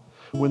rebelled,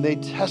 when they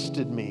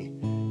tested me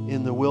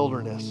in the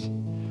wilderness.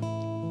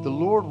 The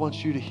Lord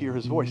wants you to hear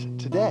his voice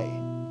today.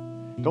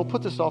 Don't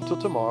put this off till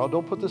tomorrow.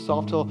 Don't put this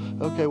off till,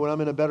 okay, when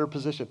I'm in a better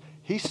position.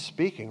 He's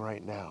speaking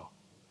right now.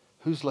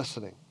 Who's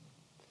listening?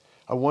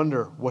 I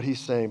wonder what he's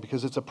saying,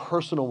 because it's a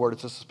personal word.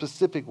 It's a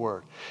specific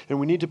word. And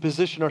we need to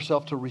position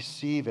ourselves to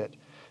receive it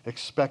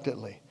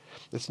expectantly.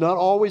 It's not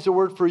always a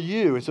word for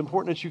you. It's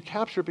important that you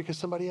capture it because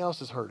somebody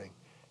else is hurting.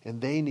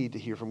 And they need to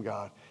hear from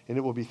God. And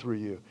it will be through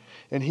you.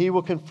 And he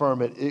will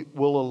confirm it. It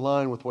will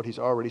align with what he's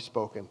already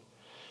spoken.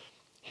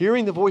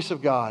 Hearing the voice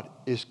of God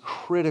is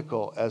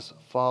critical as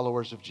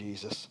followers of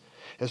Jesus.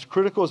 As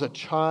critical as a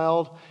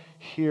child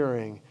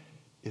hearing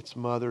its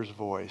mother's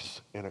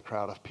voice in a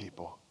crowd of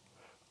people.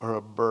 Or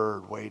a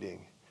bird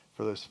waiting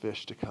for those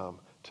fish to come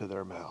to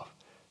their mouth.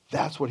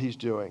 That's what he's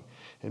doing.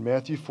 In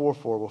Matthew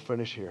 4:4, we'll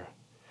finish here.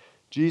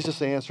 Jesus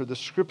answered, the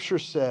scripture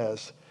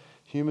says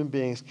human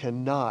beings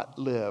cannot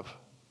live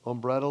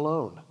on bread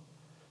alone,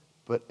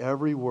 but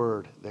every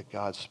word that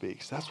God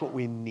speaks. That's what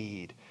we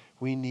need.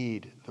 We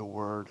need the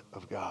word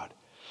of God.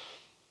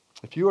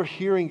 If you are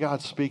hearing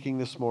God speaking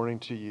this morning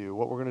to you,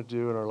 what we're going to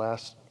do in our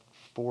last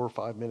 4 or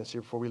 5 minutes here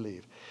before we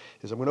leave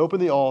is I'm going to open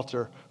the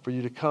altar for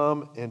you to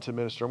come and to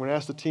minister. I'm going to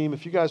ask the team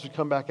if you guys would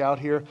come back out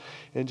here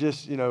and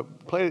just,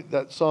 play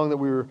that song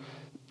that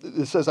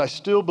it says, I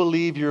still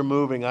believe you're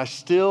moving. I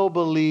still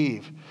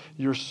believe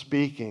you're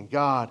speaking.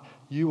 God,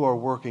 you are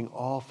working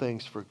all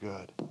things for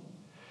good.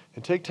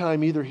 And take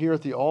time either here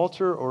at the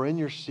altar or in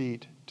your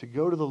seat to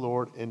go to the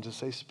Lord and to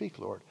say, speak,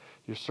 Lord.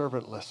 Your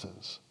servant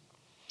listens.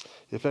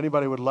 If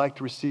anybody would like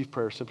to receive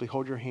prayer, simply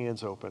hold your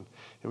hands open.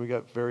 And we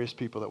got various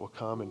people that will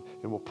come and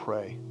will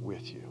pray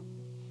with you.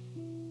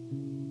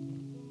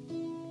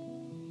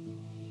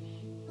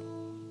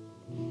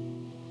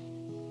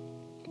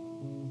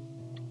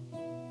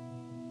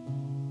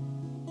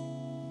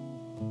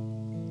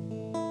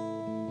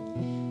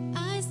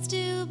 I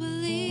still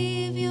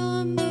believe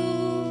your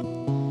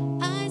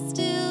move. I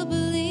still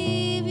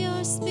believe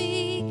your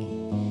speak.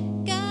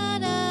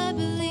 God, I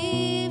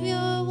believe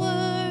your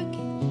work.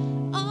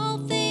 All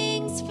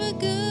things for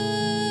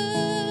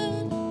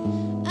good.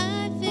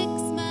 I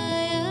fix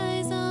my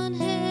eyes on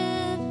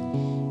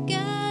heaven.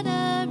 God,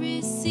 I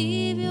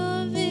receive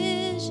your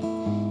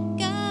vision.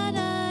 God,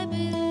 I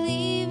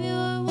believe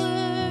your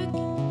work.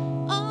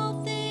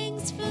 All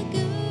things for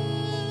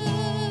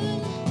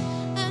good.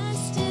 I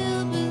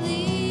still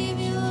believe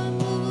your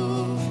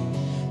move.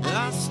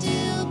 I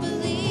still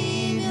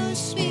believe your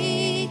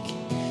speak.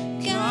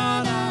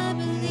 God, I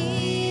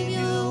believe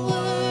your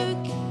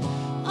work.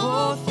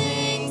 All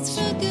things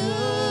for good.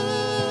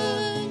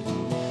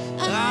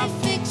 I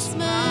fix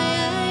my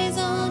eyes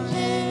on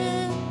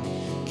him.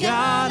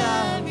 God,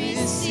 I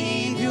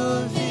receive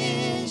your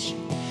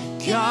vision.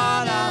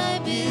 God, I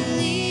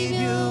believe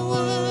your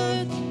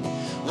work.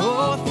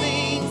 All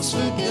things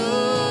for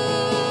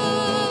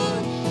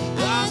good.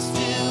 I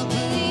still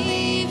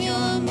believe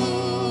your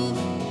move.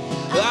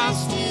 I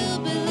still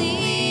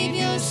believe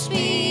your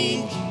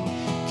speak.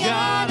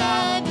 God,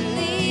 I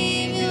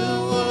believe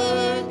your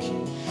work.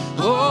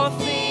 All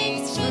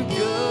things for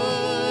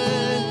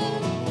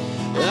good.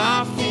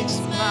 I fix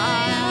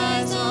my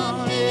eyes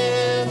on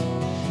him.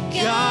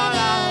 God,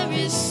 I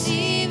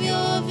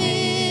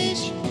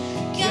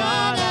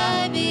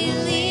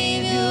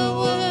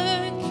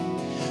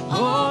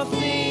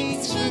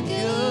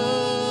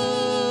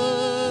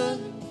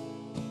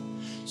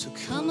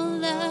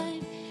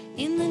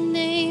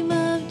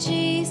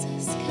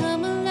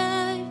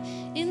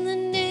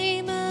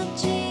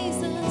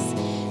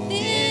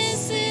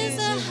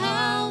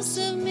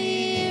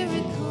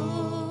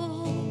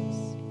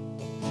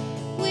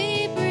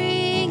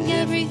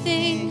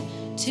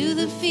everything to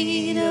the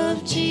feet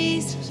of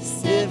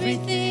Jesus.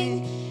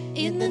 Everything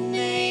in the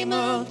name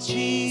of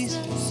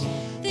Jesus.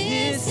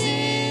 This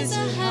is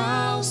a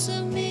house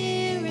of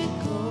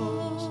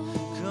miracles.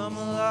 Come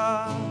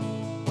alive.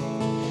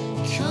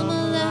 Come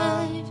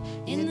alive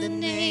in the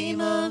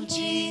name of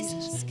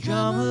Jesus.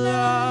 Come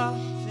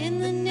alive. In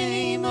the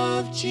name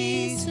of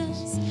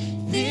Jesus.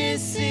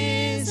 This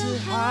is a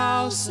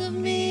house of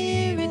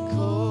miracles.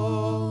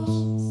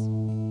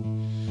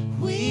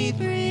 We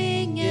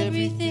bring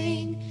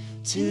everything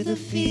to the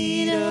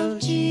feet of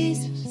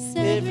Jesus.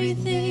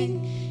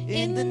 Everything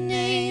in the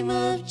name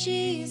of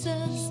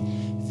Jesus.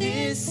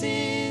 This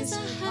is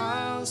a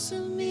house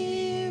of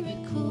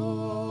miracles.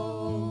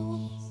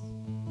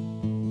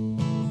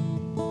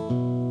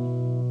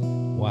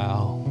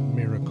 Wow,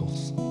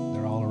 miracles.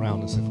 They're all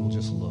around us if we'll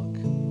just look.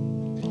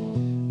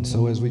 And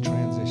so as we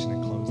transition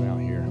and close out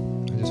here,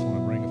 I just want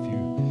to bring a few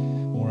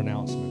more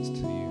announcements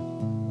to you.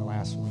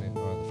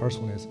 The first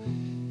one is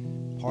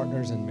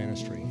Partners in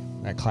Ministry.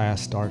 That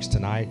class starts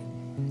tonight.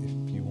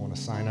 If you want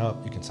to sign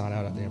up, you can sign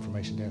out at the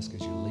information desk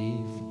as you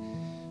leave.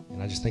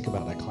 And I just think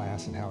about that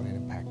class and how it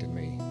impacted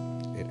me.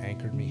 It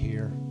anchored me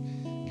here,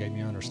 gave me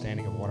an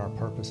understanding of what our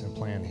purpose and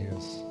plan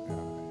is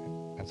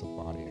as a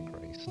body of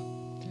grace.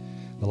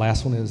 The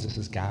last one is this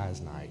is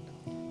Guys Night.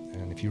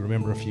 And if you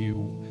remember a few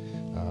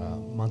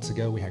months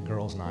ago, we had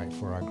Girls Night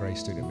for our Grace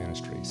Student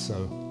Ministry.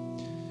 So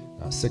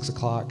 6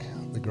 o'clock,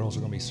 the girls are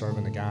going to be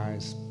serving the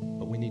guys,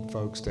 but we need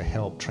folks to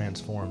help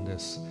transform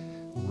this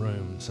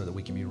room so that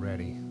we can be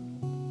ready.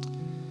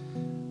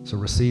 So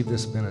receive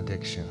this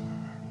benediction.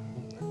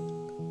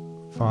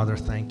 Father,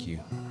 thank you.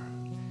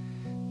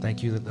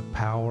 Thank you that the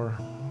power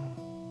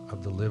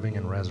of the living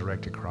and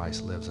resurrected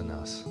Christ lives in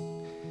us.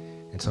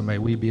 And so may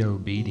we be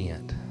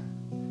obedient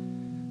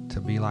to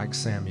be like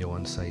Samuel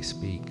and say,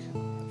 speak,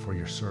 for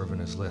your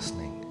servant is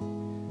listening.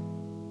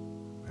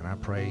 And I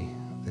pray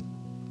that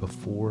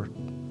before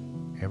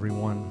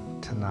everyone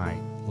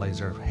tonight lays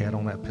their head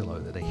on that pillow,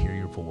 that they hear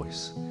your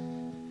voice.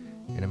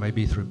 And it may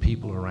be through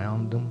people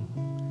around them.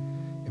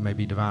 It may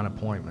be divine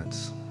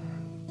appointments.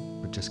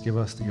 But just give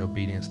us the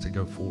obedience to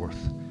go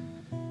forth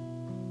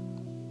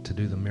to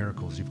do the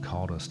miracles you've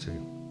called us to.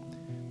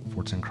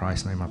 For it's in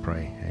Christ's name I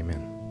pray.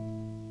 Amen.